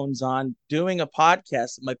headphones on, doing a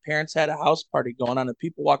podcast. My parents had a house party going on, and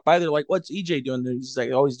people walk by. They're like, "What's EJ doing?" He's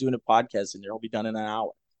like, "Oh, he's doing a podcast, and he'll be done in an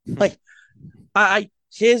hour." Like,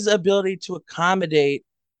 his ability to accommodate.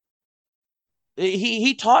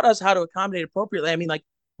 He taught us how to accommodate appropriately. I mean, like,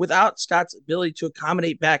 without Scott's ability to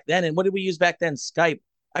accommodate back then, and what did we use back then? Skype.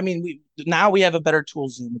 I mean, we have a better tool,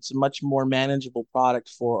 Zoom. It's a much more manageable product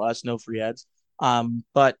for us. No free ads.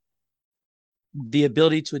 But the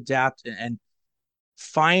ability to adapt and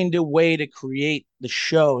find a way to create the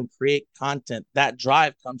show and create content, that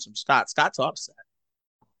drive comes from Scott. Scott's upset.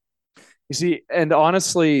 You see, and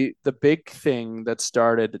honestly, the big thing that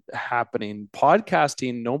started happening,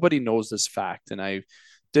 podcasting, nobody knows this fact. And I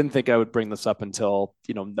didn't think I would bring this up until,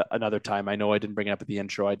 another time. I know I didn't bring it up at the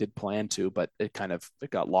intro. I did plan to, but it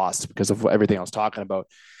got lost because of everything I was talking about.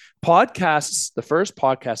 Podcasts, the first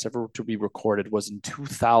podcast ever to be recorded was in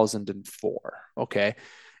 2004. Okay.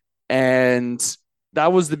 And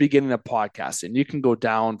that was the beginning of podcasting. You can go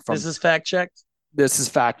down from. This is fact checked. This is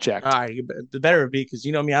fact checked. All right. The better it be, because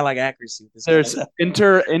you know me, I like accuracy. There's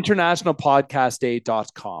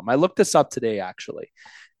internationalpodcastday.com. I looked this up today, actually.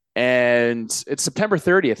 And it's September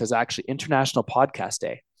 30th is actually International Podcast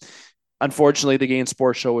Day. Unfortunately, the Game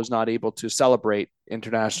Sports Show was not able to celebrate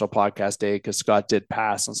International Podcast Day because Scott did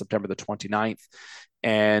pass on September the 29th.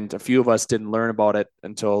 And a few of us didn't learn about it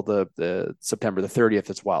until the September the 30th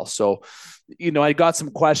as well. So, I got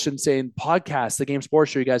some questions saying, podcast, the Game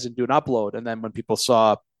Sports Show, you guys didn't do an upload. And then when people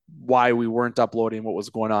saw why we weren't uploading, what was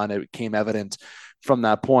going on, it became evident from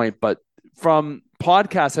that point. But from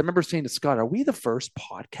podcasts, I remember saying to Scott, are we the first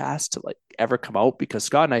podcast to ever come out? Because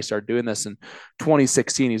Scott and I started doing this in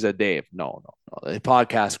 2016. He said, Dave, no. The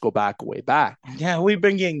podcasts go way back. Yeah, we've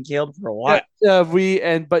been getting killed for a while.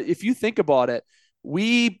 But if you think about it,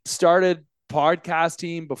 we started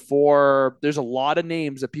podcasting before. There's a lot of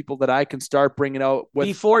names of people that I can start bringing out with.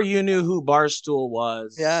 Before you knew who Barstool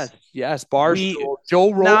was. Yes, Barstool.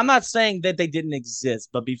 Joe Rogan. Now, I'm not saying that they didn't exist,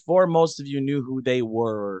 but before most of you knew who they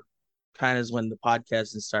were, kind of is when the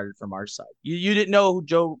podcasting started from our side. You didn't know who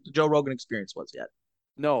Joe Rogan Experience was yet.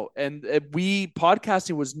 No, and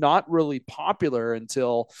podcasting was not really popular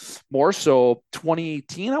until more so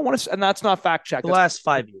 2018. I want to, and that's not fact checked. The last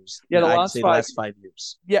 5 years. Yeah, the last 5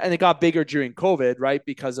 years. Yeah, and it got bigger during COVID, right?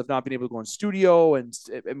 Because of not being able to go in studio and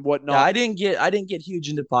whatnot. Yeah, I didn't get huge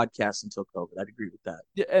into podcasts until COVID. I'd agree with that.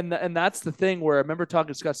 Yeah, and that's the thing where I remember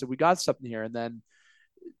talking to Scott, said we got something here, and then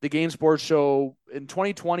the Game Sports Show in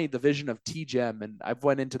 2020, the vision of TGM, and I've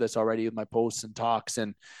went into this already with my posts and talks,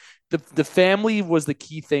 and the family was the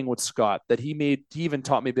key thing with Scott that he even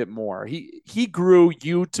taught me a bit more. He grew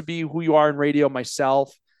you to be who you are in radio,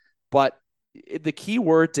 myself, but the key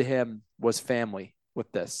word to him was family with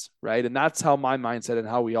this, right? And that's how my mindset and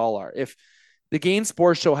how we all are. If the Game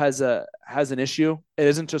Sports Show has an issue, it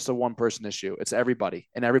isn't just a one person issue. It's everybody,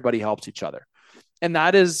 and everybody helps each other. And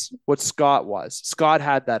that is what Scott was. Scott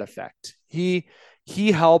had that effect. He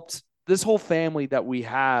helped this whole family that we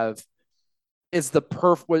have is the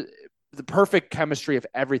perfect chemistry of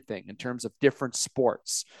everything in terms of different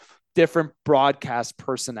sports, different broadcast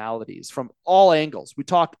personalities from all angles. We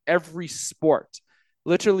talk every sport,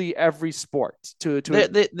 literally every sport.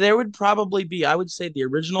 There would probably be, I would say, the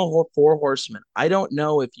original Four Horsemen. I don't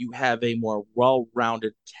know if you have a more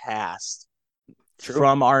well-rounded cast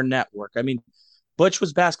from our network. I mean, Butch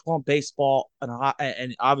was basketball and baseball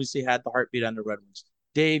and obviously had the heartbeat on the Red Wings.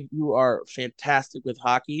 Dave, you are fantastic with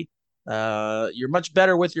hockey. You're much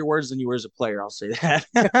better with your words than you were as a player. I'll say that.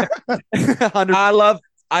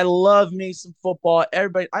 I love me some football.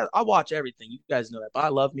 Everybody, I watch everything. You guys know that, but I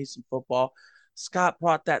love me some football. Scott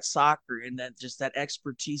brought that soccer and then just that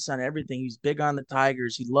expertise on everything. He's big on the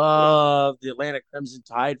Tigers. He loved the Alabama Crimson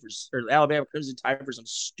Tide for some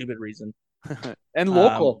stupid reason. And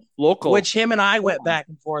local, which him and I went back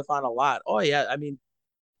and forth on a lot. Oh yeah, I mean,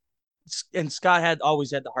 and Scott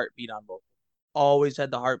always had the heartbeat on local. Always had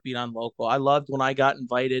the heartbeat on local. I loved when I got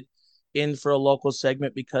invited in for a local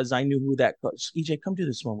segment because I knew who that coach. EJ, come do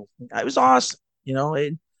this one with me. I was awesome,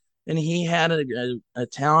 and he had a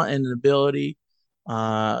talent and an ability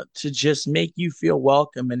to just make you feel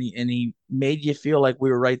welcome, and he made you feel like we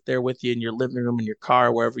were right there with you in your living room, in your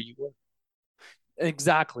car, wherever you were.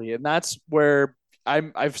 Exactly. And that's where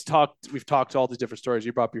we've talked all these different stories.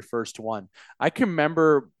 You brought up your first one. I can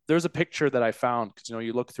remember there's a picture that I found because,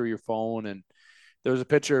 you look through your phone and there was a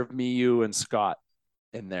picture of me, you, and Scott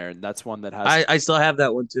in there. And that's one that has, I still have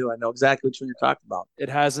that one too. I know exactly which one you're talking about. it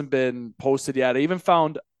hasn't been posted yet. I even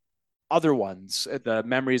found other ones, the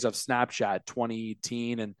memories of Snapchat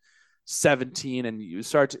 2018 and 17, and he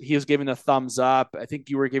was giving the thumbs up. I think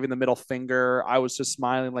you were giving the middle finger. I was just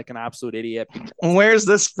smiling like an absolute idiot. Where's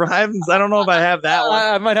this from? I don't know if I have that one.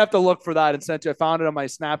 I might have to look for that and send it to you. I found it on my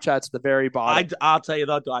Snapchats at the very bottom. I'll tell you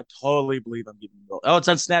though, I totally believe I'm giving you. Oh, it's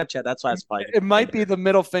on Snapchat. That's why it's probably. It might be the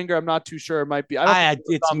middle finger. I'm not too sure. It might be.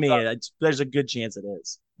 It's me. There's a good chance it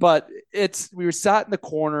is. But we were sat in the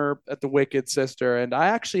corner at the Wicked Sister, and I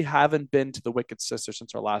actually haven't been to the Wicked Sister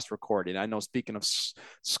since our last recording. I know, speaking of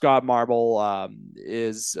Scott Marble,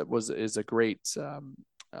 is a great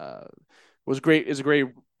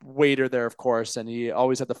waiter there, of course, and he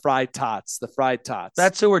always had the fried tots.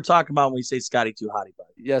 That's who we're talking about when we say Scotty Too Hottie, buddy.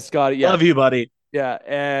 Yeah, Scotty. Yeah, love you, buddy. Yeah,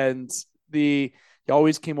 and he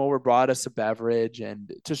always came over, brought us a beverage,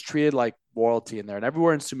 and just treated like royalty in there. And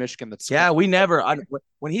everywhere in Sioux, Michigan, we never.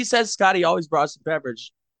 When he says Scotty always brought us a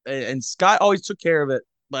beverage, and Scott always took care of it.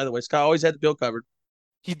 By the way, Scott always had the bill covered.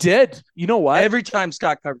 He did. You know what? Every time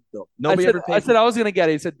Scott covered the bill, nobody ever paid. I said I was gonna get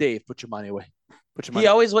it. He said, "Dave, put your money away." He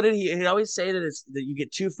always He'd always say that you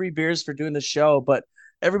get 2 free beers for doing the show. But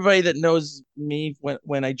everybody that knows me,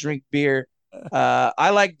 when I drink beer,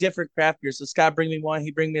 I like different craft beers. So Scott bring me one,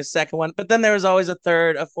 he bring me a second one, but then there was always a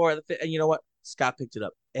third, a fourth, a fifth, and you know what? Scott picked it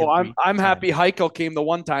up. I'm happy Heikel came the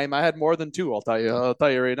one time. I had more than 2. I'll tell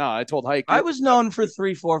you right now. I told Heikel. I was known for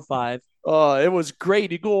 3, 4, 5. It was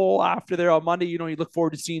great. You go after there on Monday. You look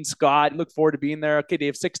forward to seeing Scott. You look forward to being there. Okay,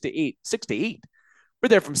 Dave, 6 to 8. 6 to 8. We're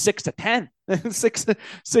there from 6 to 10.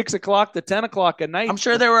 6 o'clock to 10 o'clock at night. I'm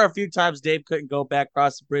sure there were a few times Dave couldn't go back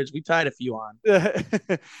across the bridge. We tied a few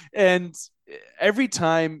on. And every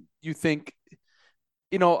time you think,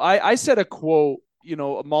 I said a quote,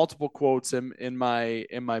 multiple quotes in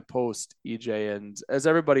my post, EJ, and as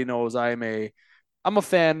everybody knows, I'm a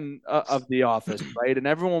fan of The Office, right? And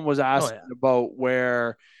everyone was asking about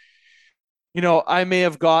where, I may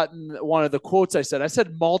have gotten one of the quotes I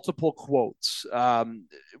said multiple quotes,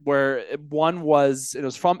 where one was, it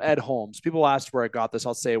was from Ed Holmes. People asked where I got this.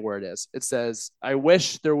 I'll say where it is. It says, "I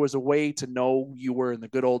wish there was a way to know you were in the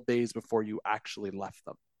good old days before you actually left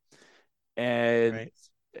them." And, right.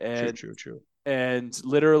 and true. And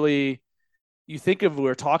literally, you think of,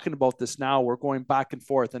 we're talking about this now, we're going back and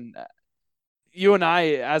forth, and you and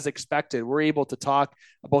I, as expected, we're able to talk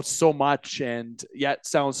about so much and yet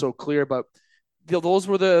sound so clear. But those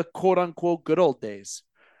were the quote unquote good old days,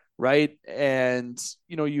 right? And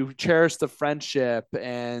you cherish the friendship,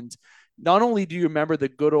 and not only do you remember the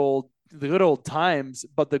good old times,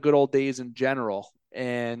 but the good old days in general.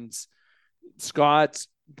 And Scott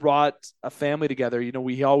brought a family together.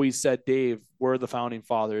 We always said, Dave, we're the founding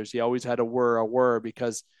fathers. He always had a were,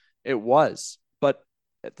 because it was. But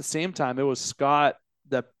at the same time, it was Scott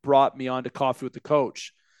that brought me on to Coffee with the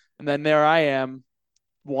Coach. And then there I am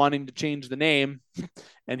wanting to change the name,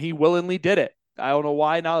 and he willingly did it. I don't know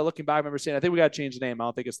why. Now looking back, I remember saying, I think we got to change the name. I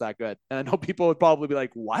don't think it's that good. And I know people would probably be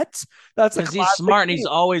like, what? That's because he's smart and he's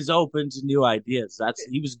always open to new ideas.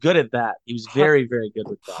 He was good at that. He was very, very good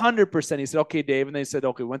with that. 100%. He said, okay, Dave. And they said,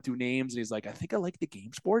 okay, went through names. And he's like, I think I like the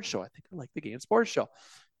Game Sports Show.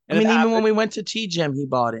 And even when we went to T-Gem, he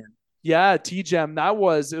bought in. Yeah, T-Gem. It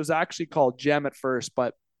was actually called Gem at first,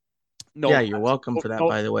 but no. Yeah, you're welcome for that,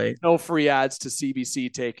 by the way. No free ads to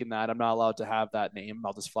CBC taking that. I'm not allowed to have that name.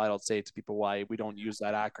 I'll just flat out say to people why we don't use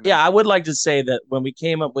that acronym. Yeah, I would like to say that when we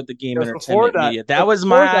came up with the Game Entertainment Media, that was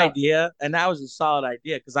my idea, and that was a solid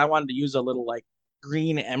idea because I wanted to use a little like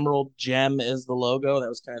green emerald gem as the logo. That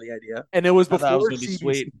was kind of the idea. And it was before it was going to be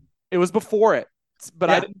sweet. It was before it, but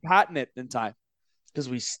I didn't patent it in time because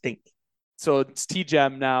we stink. So it's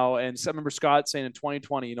T-Gem now. And I remember Scott saying in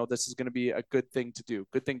 2020, this is going to be a good thing to do.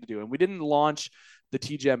 And we didn't launch the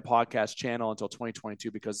T-Gem podcast channel until 2022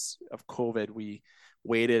 because of COVID. We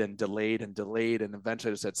waited and delayed. And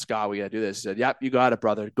eventually I said, Scott, we got to do this. He said, yep, you got it,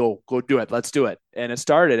 brother. Go do it. Let's do it. And it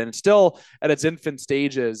started, and it's still at its infant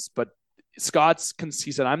stages, but he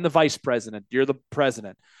said, I'm the vice president. You're the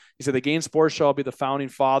president. He said, the Game Sports Show, I'll be the founding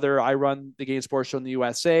father. I run the Game Sports Show in the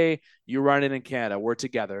USA. You run it in Canada. We're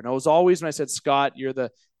together. And it was always when I said, Scott,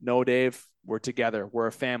 no, Dave, we're together. We're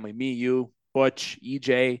a family. Me, you, Butch,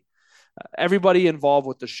 EJ, everybody involved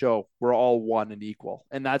with the show, we're all one and equal.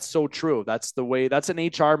 And that's so true. That's the way, that's an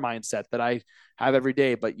HR mindset that I have every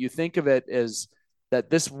day. But you think of it as that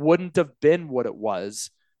this wouldn't have been what it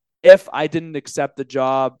was if I didn't accept the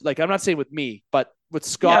job. Like, I'm not saying with me, but with Yeah,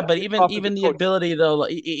 Scott. but even the ability though,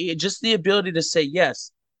 like, just the ability to say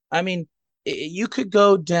yes. I mean, you could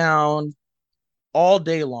go down all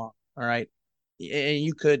day long, all right, and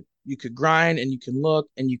you could grind and you can look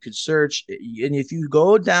and you could search, and if you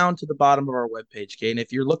go down to the bottom of our webpage, okay, and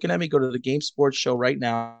if you're looking at me, go to the Game Sports Show right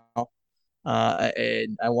now,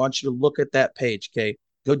 and I want you to look at that page, okay.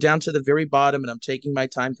 Go down to the very bottom, and I'm taking my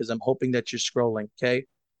time because I'm hoping that you're scrolling, okay.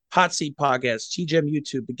 Hot Seat Podcast, TGM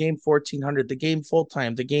YouTube, the Game 1400, the Game Full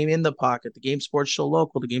Time, the Game in the Pocket, the Game Sports Show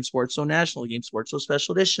Local, the Game Sports Show National, the Game Sports Show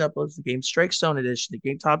Special Edition uploads, the Game Strike Zone Edition, the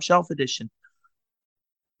Game Top Shelf Edition.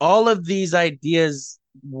 All of these ideas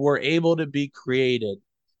were able to be created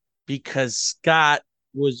because Scott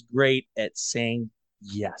was great at saying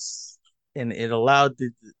yes. And it allowed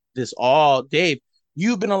this all. Dave,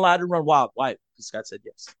 you've been allowed to run wild. Why? Because Scott said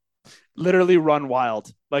yes. Literally run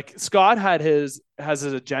wild. Like, Scott has his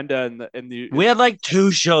agenda we had like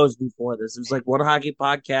 2 shows before this. It was like World Hockey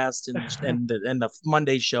Podcast and the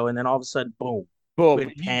Monday show, and then all of a sudden, boom, we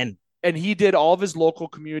had 10. And he did all of his local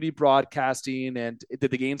community broadcasting and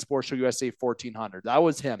did the Game Sports Show USA 1400. That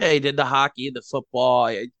was him. Yeah, he did the hockey, the football.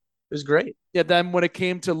 It was great. Yeah, then when it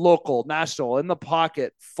came to local, national, in the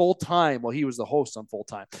pocket, full time, well, he was the host on full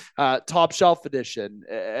time, Top Shelf Edition,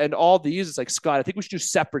 and all these. It's like, Scott, I think we should do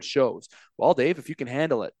separate shows. Well, Dave, if you can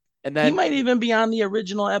handle it. And then he might even be on the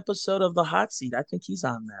original episode of the Hot Seat. I think he's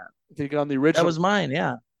on that. I think on the original. That was mine,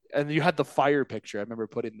 yeah. And you had the fire picture. I remember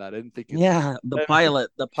putting that. I didn't think. The pilot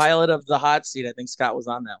of the Hot Seat. I think Scott was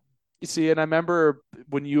on that one. You see, and I remember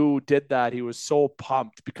when you did that, he was so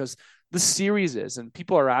pumped because the series is, and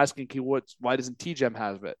people are asking, why doesn't TGM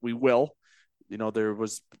have it? We will. We're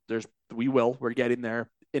getting there.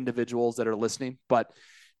 Individuals that are listening, but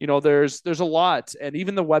there's a lot, and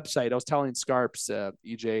even the website. I was telling Scarps,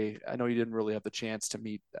 EJ, I know you didn't really have the chance to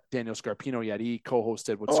meet Daniel Scarpino yet. He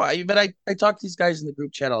co-hosted. But I talk to these guys in the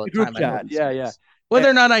group chat all the time. Chat, yeah. Whether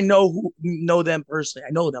or not I know them personally,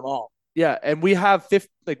 I know them all. Yeah, and we have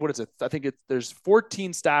what is it? I think there's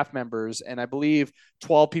 14 staff members, and I believe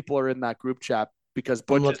 12 people are in that group chat. Because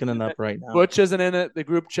Butch, I'm looking it up right now. Butch isn't in it. The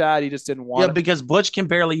group chat, he just didn't want. Yeah, because Butch can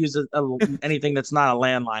barely use anything that's not a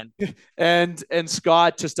landline. and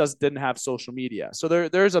Scott just didn't have social media. So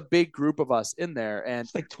there's a big group of us in there, and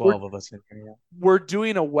it's like 12 of us in here. Yeah. We're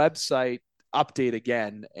doing a website update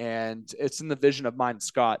again, and it's in the vision of mine,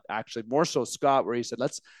 Scott. Actually, more so Scott, where he said,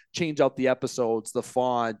 "Let's change out the episodes, the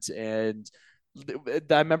font," and I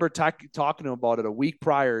remember talking to him about it a week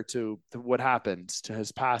prior to what happened to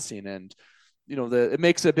his passing, and. It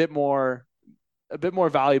makes it a bit more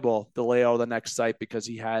valuable, the layout of the next site, because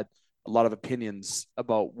he had a lot of opinions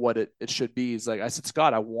about what it should be. He's like, I said,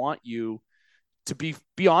 Scott, I want you to be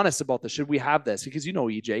honest about this. Should we have this? Because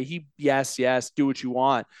EJ, yes, do what you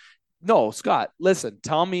want. No, Scott, listen,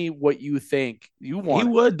 tell me what you think you want. He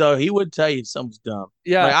would, though. He would tell you something's dumb.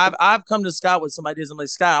 Yeah. Like, I've come to Scott with some ideas. I'm like,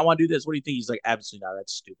 Scott, I want to do this. What do you think? He's like, absolutely not.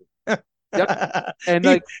 That's stupid. Yep. And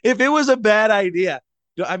if it was a bad idea,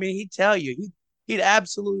 I mean, he'd tell you. He'd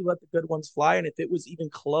absolutely let the good ones fly, and if it was even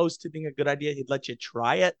close to being a good idea, he'd let you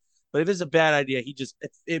try it. But if it's a bad idea, he just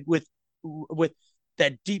with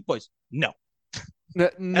that deep voice, no,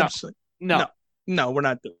 absolutely, no, we're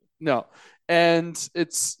not doing it. No. And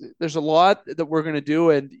there's a lot that we're gonna do.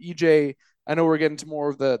 And EJ, I know we're getting to more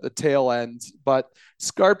of the tail end, but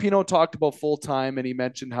Scarpino talked about full time, and he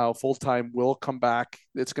mentioned how full time will come back.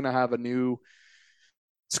 It's gonna have a new.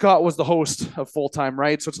 Scott was the host of Full Time,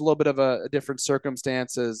 right? So it's a little bit of a different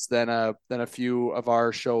circumstances than a few of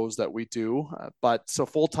our shows that we do. But so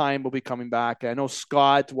Full Time will be coming back. I know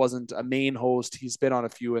Scott wasn't a main host. He's been on a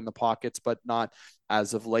few in the pockets, but not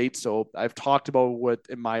as of late. So I've talked about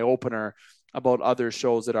in my opener about other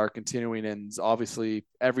shows that are continuing, and obviously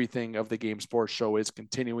everything of the Game Sports Show is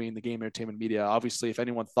continuing. The Game Entertainment Media. Obviously, if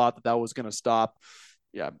anyone thought that was going to stop,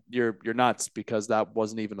 yeah, you're nuts, because that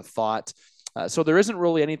wasn't even a thought. So there isn't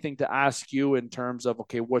really anything to ask you in terms of,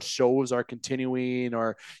 okay, what shows are continuing,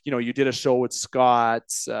 or, you did a show with Scott,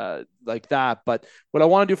 like that. But what I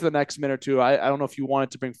want to do for the next minute or two, I don't know if you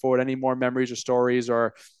wanted to bring forward any more memories or stories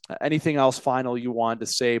or anything else final you wanted to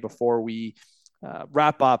say before we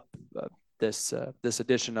wrap up this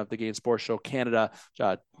edition of the Game Sports Show Canada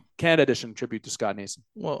edition, tribute to Scott Nason.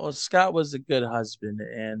 Well, Scott was a good husband,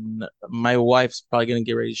 and my wife's probably going to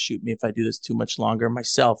get ready to shoot me if I do this too much longer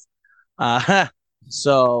myself.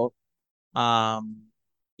 So,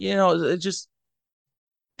 just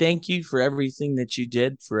thank you for everything that you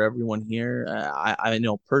did for everyone here. I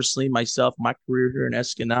know personally myself, my career here in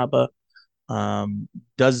Escanaba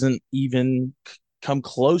doesn't even come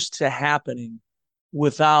close to happening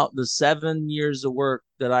without the 7 years of work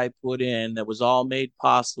that I put in that was all made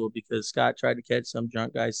possible because Scott tried to catch some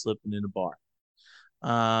drunk guy slipping in a bar.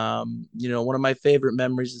 One of my favorite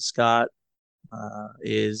memories of Scott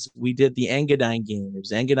is we did the Engadine game. It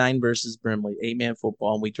was Engadine versus Brimley, 8-man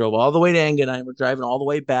football, and we drove all the way to Engadine. We're driving all the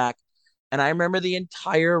way back. And I remember the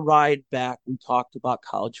entire ride back, we talked about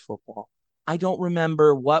college football. I don't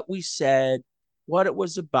remember what we said, what it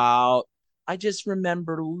was about. I just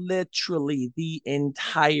remember literally the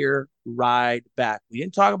entire ride back. We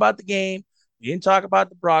didn't talk about the game. We didn't talk about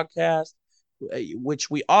the broadcast, which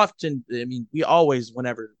we often, we always,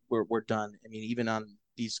 whenever we're done, even on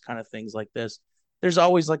these kind of things like this, there's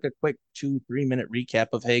always like a quick 2-3 minute recap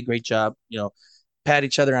of, hey, great job, pat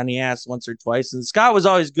each other on the ass once or twice. And Scott was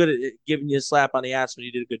always good at giving you a slap on the ass when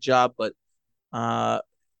you did a good job, but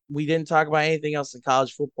we didn't talk about anything else in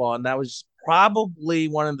college football. And that was probably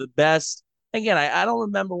one of the best. Again, I don't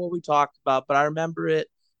remember what we talked about, but I remember it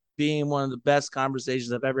being one of the best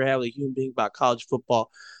conversations I've ever had with a human being about college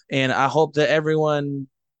football. And I hope that everyone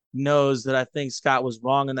knows that I think Scott was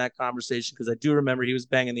wrong in that conversation, because I do remember he was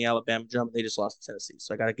banging the Alabama drum and they just lost to Tennessee.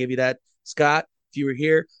 So I got to give you that, Scott. If you were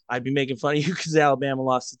here, I'd be making fun of you because Alabama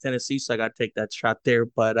lost to Tennessee. So I got to take that shot there.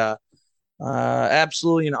 But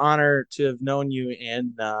absolutely an honor to have known you,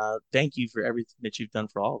 and thank you for everything that you've done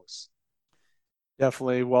for all of us.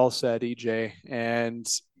 Definitely well said, EJ. And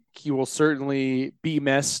he will certainly be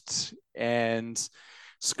missed. And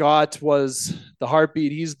Scott was the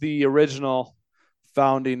heartbeat. He's the original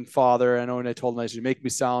founding father. I know when I told him, I said, make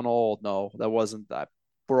me sound old. No, that wasn't that.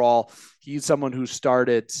 He's someone who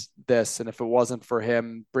started this. And if it wasn't for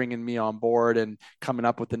him bringing me on board and coming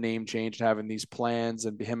up with the name change and having these plans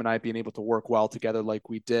and him and I being able to work well together like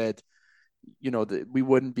we did, we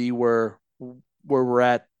wouldn't be where we're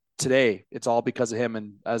at today. It's all because of him.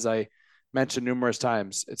 And as I mentioned numerous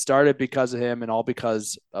times, it started because of him and all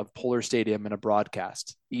because of Polar Stadium and a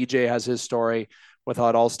broadcast. EJ has his story with how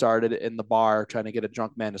it all started in the bar trying to get a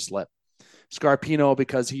drunk man to slip. Scarpino,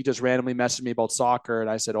 because he just randomly messaged me about soccer, and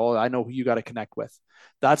I said, "Oh, I know who you got to connect with."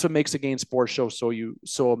 That's what makes the Game Sports Show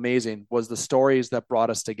so amazing, was the stories that brought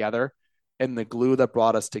us together and the glue that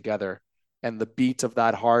brought us together and the beat of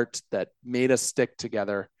that heart that made us stick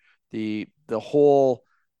together. The whole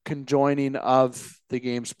conjoining of the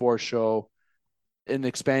Game Sports Show and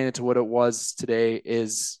expanding it to what it was today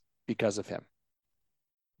is because of him.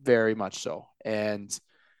 Very much so. And,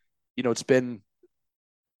 it's been,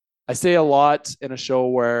 I say a lot in a show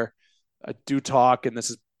where I do talk, and this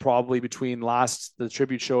is probably between the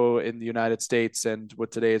tribute show in the United States and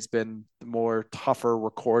what today has been the more tougher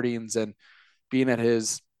recordings, and being at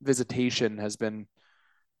his visitation has been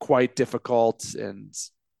quite difficult. And,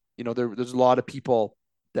 there's a lot of people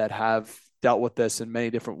that have dealt with this in many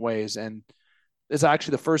different ways. And it's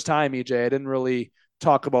actually the first time, EJ, I didn't really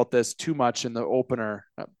talk about this too much in the opener,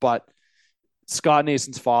 but Scott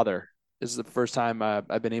Nason's father is the first time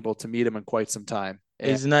I've been able to meet him in quite some time.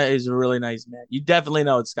 He's a really nice man. You definitely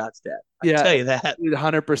know it's Scott's dad. I tell you that.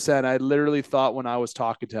 100%. I literally thought when I was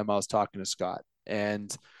talking to him, I was talking to Scott.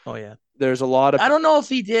 And oh yeah, there's a lot of, I don't know if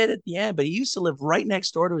he did at the end, but he used to live right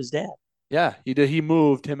next door to his dad. Yeah, he did. He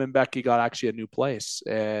moved. Him and Becky got actually a new place,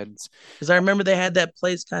 and because I remember they had that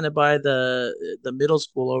place kind of by the middle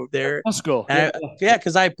school over there. Middle school,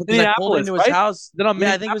 because I pulled into his house.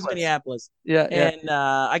 I think it was Minneapolis. Yeah, and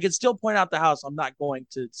I could still point out the house. I'm not going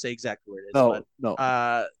to say exactly where it is. No.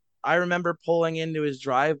 I remember pulling into his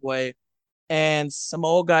driveway, and some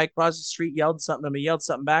old guy across the street yelled something at me. Yelled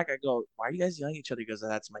something back. I go, "Why are you guys yelling at each other?" He goes,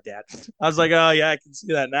 "That's my dad." I was like, "Oh yeah, I can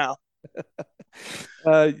see that now."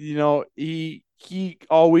 He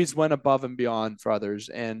always went above and beyond for others,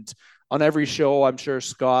 and on every show, I'm sure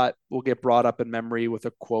Scott will get brought up in memory with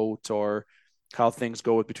a quote or how things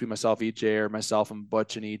go between myself, EJ, or myself and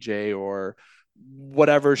Butch and EJ, or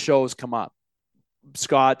whatever shows come up.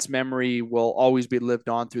 Scott's memory will always be lived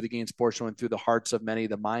on through the Game Sports Show and through the hearts of many,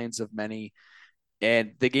 the minds of many.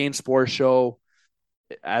 And the Game Sports Show,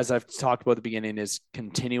 as I've talked about at the beginning, is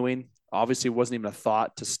continuing. Obviously, it wasn't even a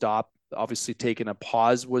thought to stop. Obviously, taking a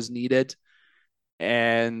pause was needed.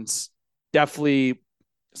 And definitely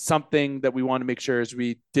something that we want to make sure is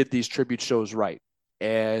we did these tribute shows right.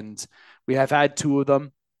 And we have had two of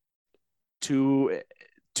them, two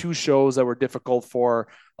shows that were difficult for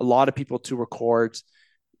a lot of people to record.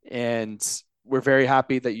 And we're very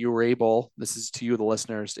happy that you were able, this is to you, the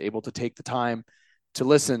listeners, able to take the time to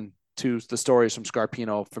listen to the stories from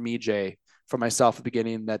Scarpino, from EJ, for myself at the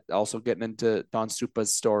beginning, that also getting into Don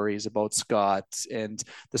Supa's stories about Scott and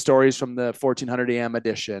the stories from the 1400 AM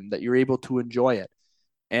edition, that you're able to enjoy it.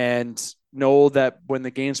 And know that when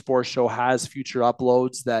the Game Sports Show has future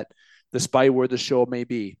uploads, that despite where the show may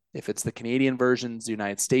be, if it's the Canadian versions, the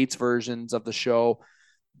United States versions of the show,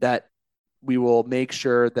 that we will make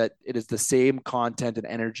sure that it is the same content and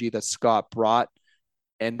energy that Scott brought,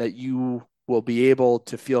 and that you will be able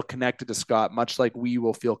to feel connected to Scott, much like we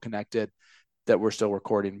will feel connected that we're still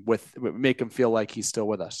recording with, make him feel like he's still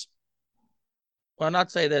with us. Well, I'll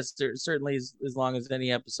not say this. There certainly, as long as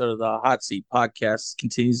any episode of the Hot Seat podcast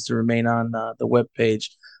continues to remain on the webpage,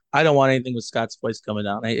 I don't want anything with Scott's voice coming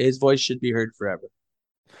down. His voice should be heard forever.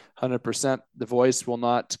 100%. The voice will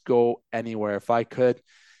not go anywhere. If I could,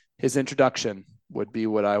 his introduction would be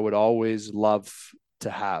what I would always love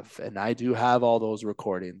to have. And I do have all those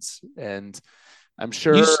recordings. And I'm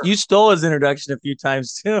sure you stole his introduction a few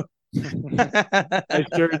times too. I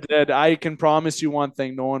sure did. I can promise you one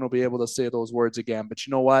thing: no one will be able to say those words again. But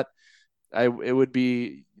you know what? It would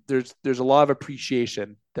be there's a lot of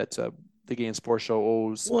appreciation that the Game Sports Show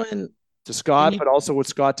owes to Scott, but also what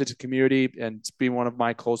Scott did to the community and being one of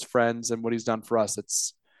my close friends and what he's done for us.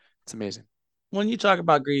 It's amazing. When you talk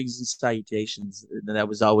about greetings and salutations, that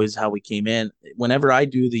was always how we came in. Whenever I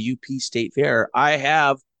do the UP State Fair, I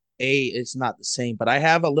have it's not the same, but I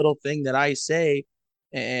have a little thing that I say.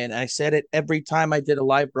 And I said it every time I did a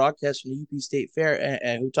live broadcast from the UP State Fair.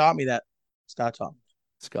 And who taught me that? Scott taught me.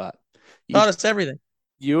 Scott taught us everything.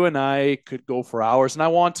 You and I could go for hours, and I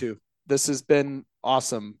want to. This has been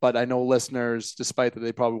awesome, but I know listeners, despite that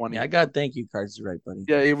they probably want to. Yeah, I got thank you cards to write, buddy.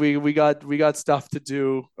 Yeah, we got stuff to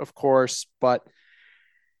do, of course, but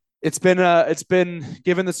it's been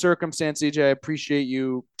given the circumstance, EJ, I appreciate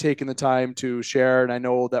you taking the time to share. And I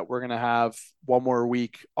know that we're going to have one more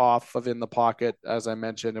week off of In the Pocket, as I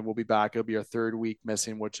mentioned, and we'll be back. It'll be our third week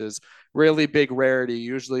missing, which is really big rarity.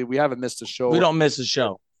 Usually we haven't missed a show. We don't miss a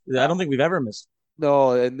show. I don't think we've ever missed.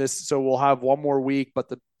 No. So we'll have one more week, but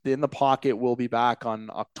the In the Pocket will be back on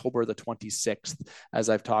October the 26th, as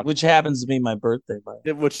I've talked. Which happens to be my birthday,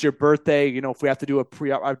 which is your birthday. You know, if we have to do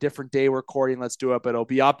a different day recording, let's do it. But it'll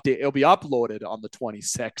be uploaded on the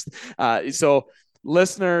 26th. So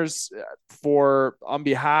listeners, on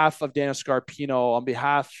behalf of Daniel Scarpino, on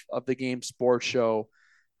behalf of the Game Sports Show,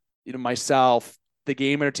 myself, the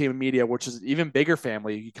Game Entertainment Media, which is an even bigger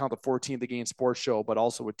family. You count the 14th, the Game Sports Show, but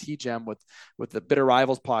also with TGEM, with the Bitter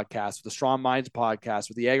Rivals podcast, with the Strong Minds podcast,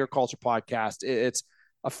 with the Agriculture podcast. It's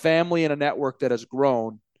a family and a network that has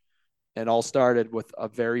grown, and all started with a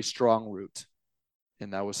very strong root.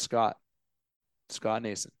 And that was Scott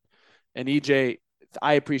Nason. And EJ,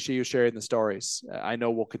 I appreciate you sharing the stories. I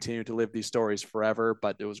know we'll continue to live these stories forever,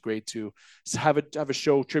 but it was great to have a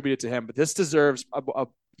show tributed to him. But this deserves a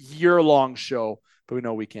year-long show, but we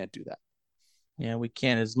know we can't do that. Yeah, we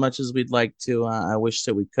can't. As much as we'd like to, I wish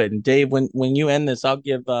that we could. And Dave, when you end this, I'll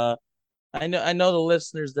give I know the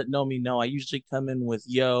listeners that know me know I usually come in with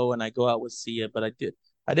yo and I go out with Sia, but I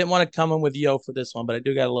didn't want to come in with yo for this one, but I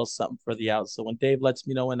do got a little something for the out. So when Dave lets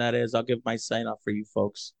me know when that is, I'll give my sign off for you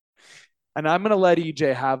folks. And I'm going to let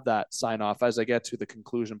EJ have that sign off as I get to the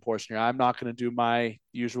conclusion portion here. I'm not going to do my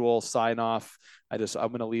usual sign off. I'm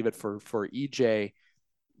going to leave it for EJ.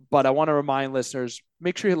 But I want to remind listeners,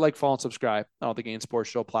 make sure you like, follow, and subscribe on all the Game Sports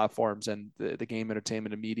Show platforms and the Game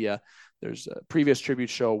Entertainment and Media. There's a previous tribute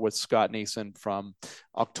show with Scott Nason from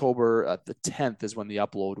October the 10th is when the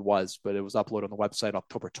upload was, but it was uploaded on the website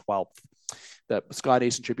October 12th. The Scott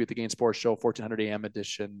Nason tribute, the Game Sports Show 1400 AM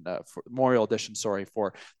edition, Memorial edition,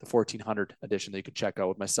 for the 1400 edition that you can check out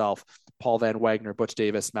with myself, Paul Van Wagner, Butch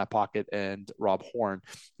Davis, Matt Pocket, and Rob Horn.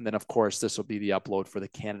 And then, of course, this will be the upload for the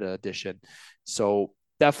Canada edition. So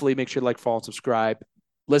definitely make sure to like, follow, and subscribe.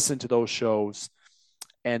 Listen to those shows.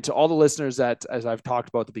 And to all the listeners that, as I've talked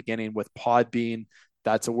about at the beginning with Podbean,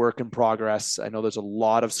 that's a work in progress. I know there's a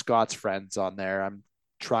lot of Scott's friends on there. I'm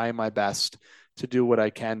trying my best to do what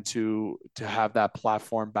I can to have that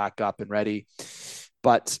platform back up and ready.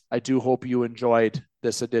 But I do hope you enjoyed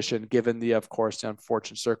this edition, given the unfortunate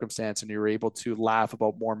circumstance, and you were able to laugh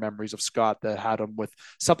about more memories of Scott that had him with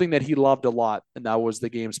something that he loved a lot, and that was the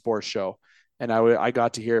Game Sports Show. And I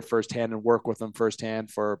got to hear it firsthand and work with him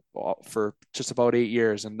firsthand for just about 8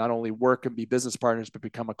 years, and not only work and be business partners, but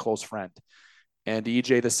become a close friend. And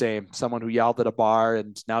EJ the same, someone who yelled at a bar,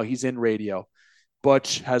 and now he's in radio.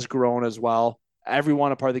 Butch has grown as well.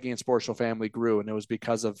 Everyone a part of the Game Sports Show family grew, and it was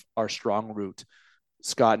because of our strong root,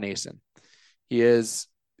 Scott Nason. He is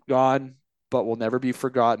gone, but will never be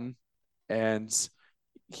forgotten, and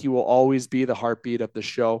he will always be the heartbeat of the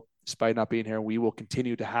show. Despite not being here, we will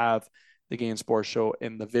continue to have the Game Sports Show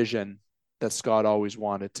in the vision that Scott always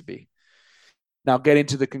wanted to be. Now, getting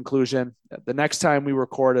to the conclusion, the next time we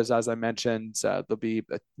record, as I mentioned, there'll be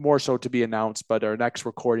more so to be announced, but our next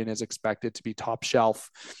recording is expected to be top shelf,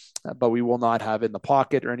 but we will not have In the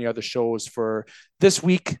Pocket or any other shows for this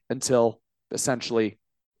week until essentially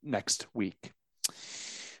next week.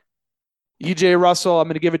 E.J Russell, I'm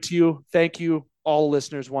going to give it to you. Thank you, all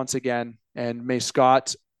listeners, once again, and may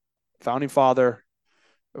Scott, founding father,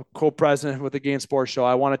 co-president with the Game Sports Show.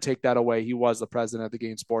 I want to take that away. He was the president of the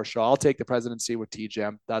Game Sports Show. I'll take the presidency with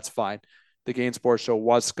TGM. That's fine. The Game Sports Show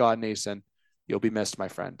was Scott Nason. You'll be missed, my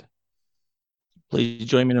friend. Please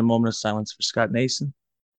join me in a moment of silence for Scott Nason.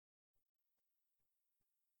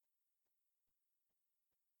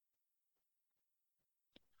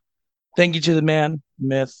 Thank you to the man,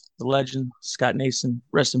 myth, the legend, Scott Nason.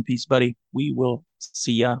 Rest in peace, buddy. We will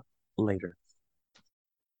see ya later.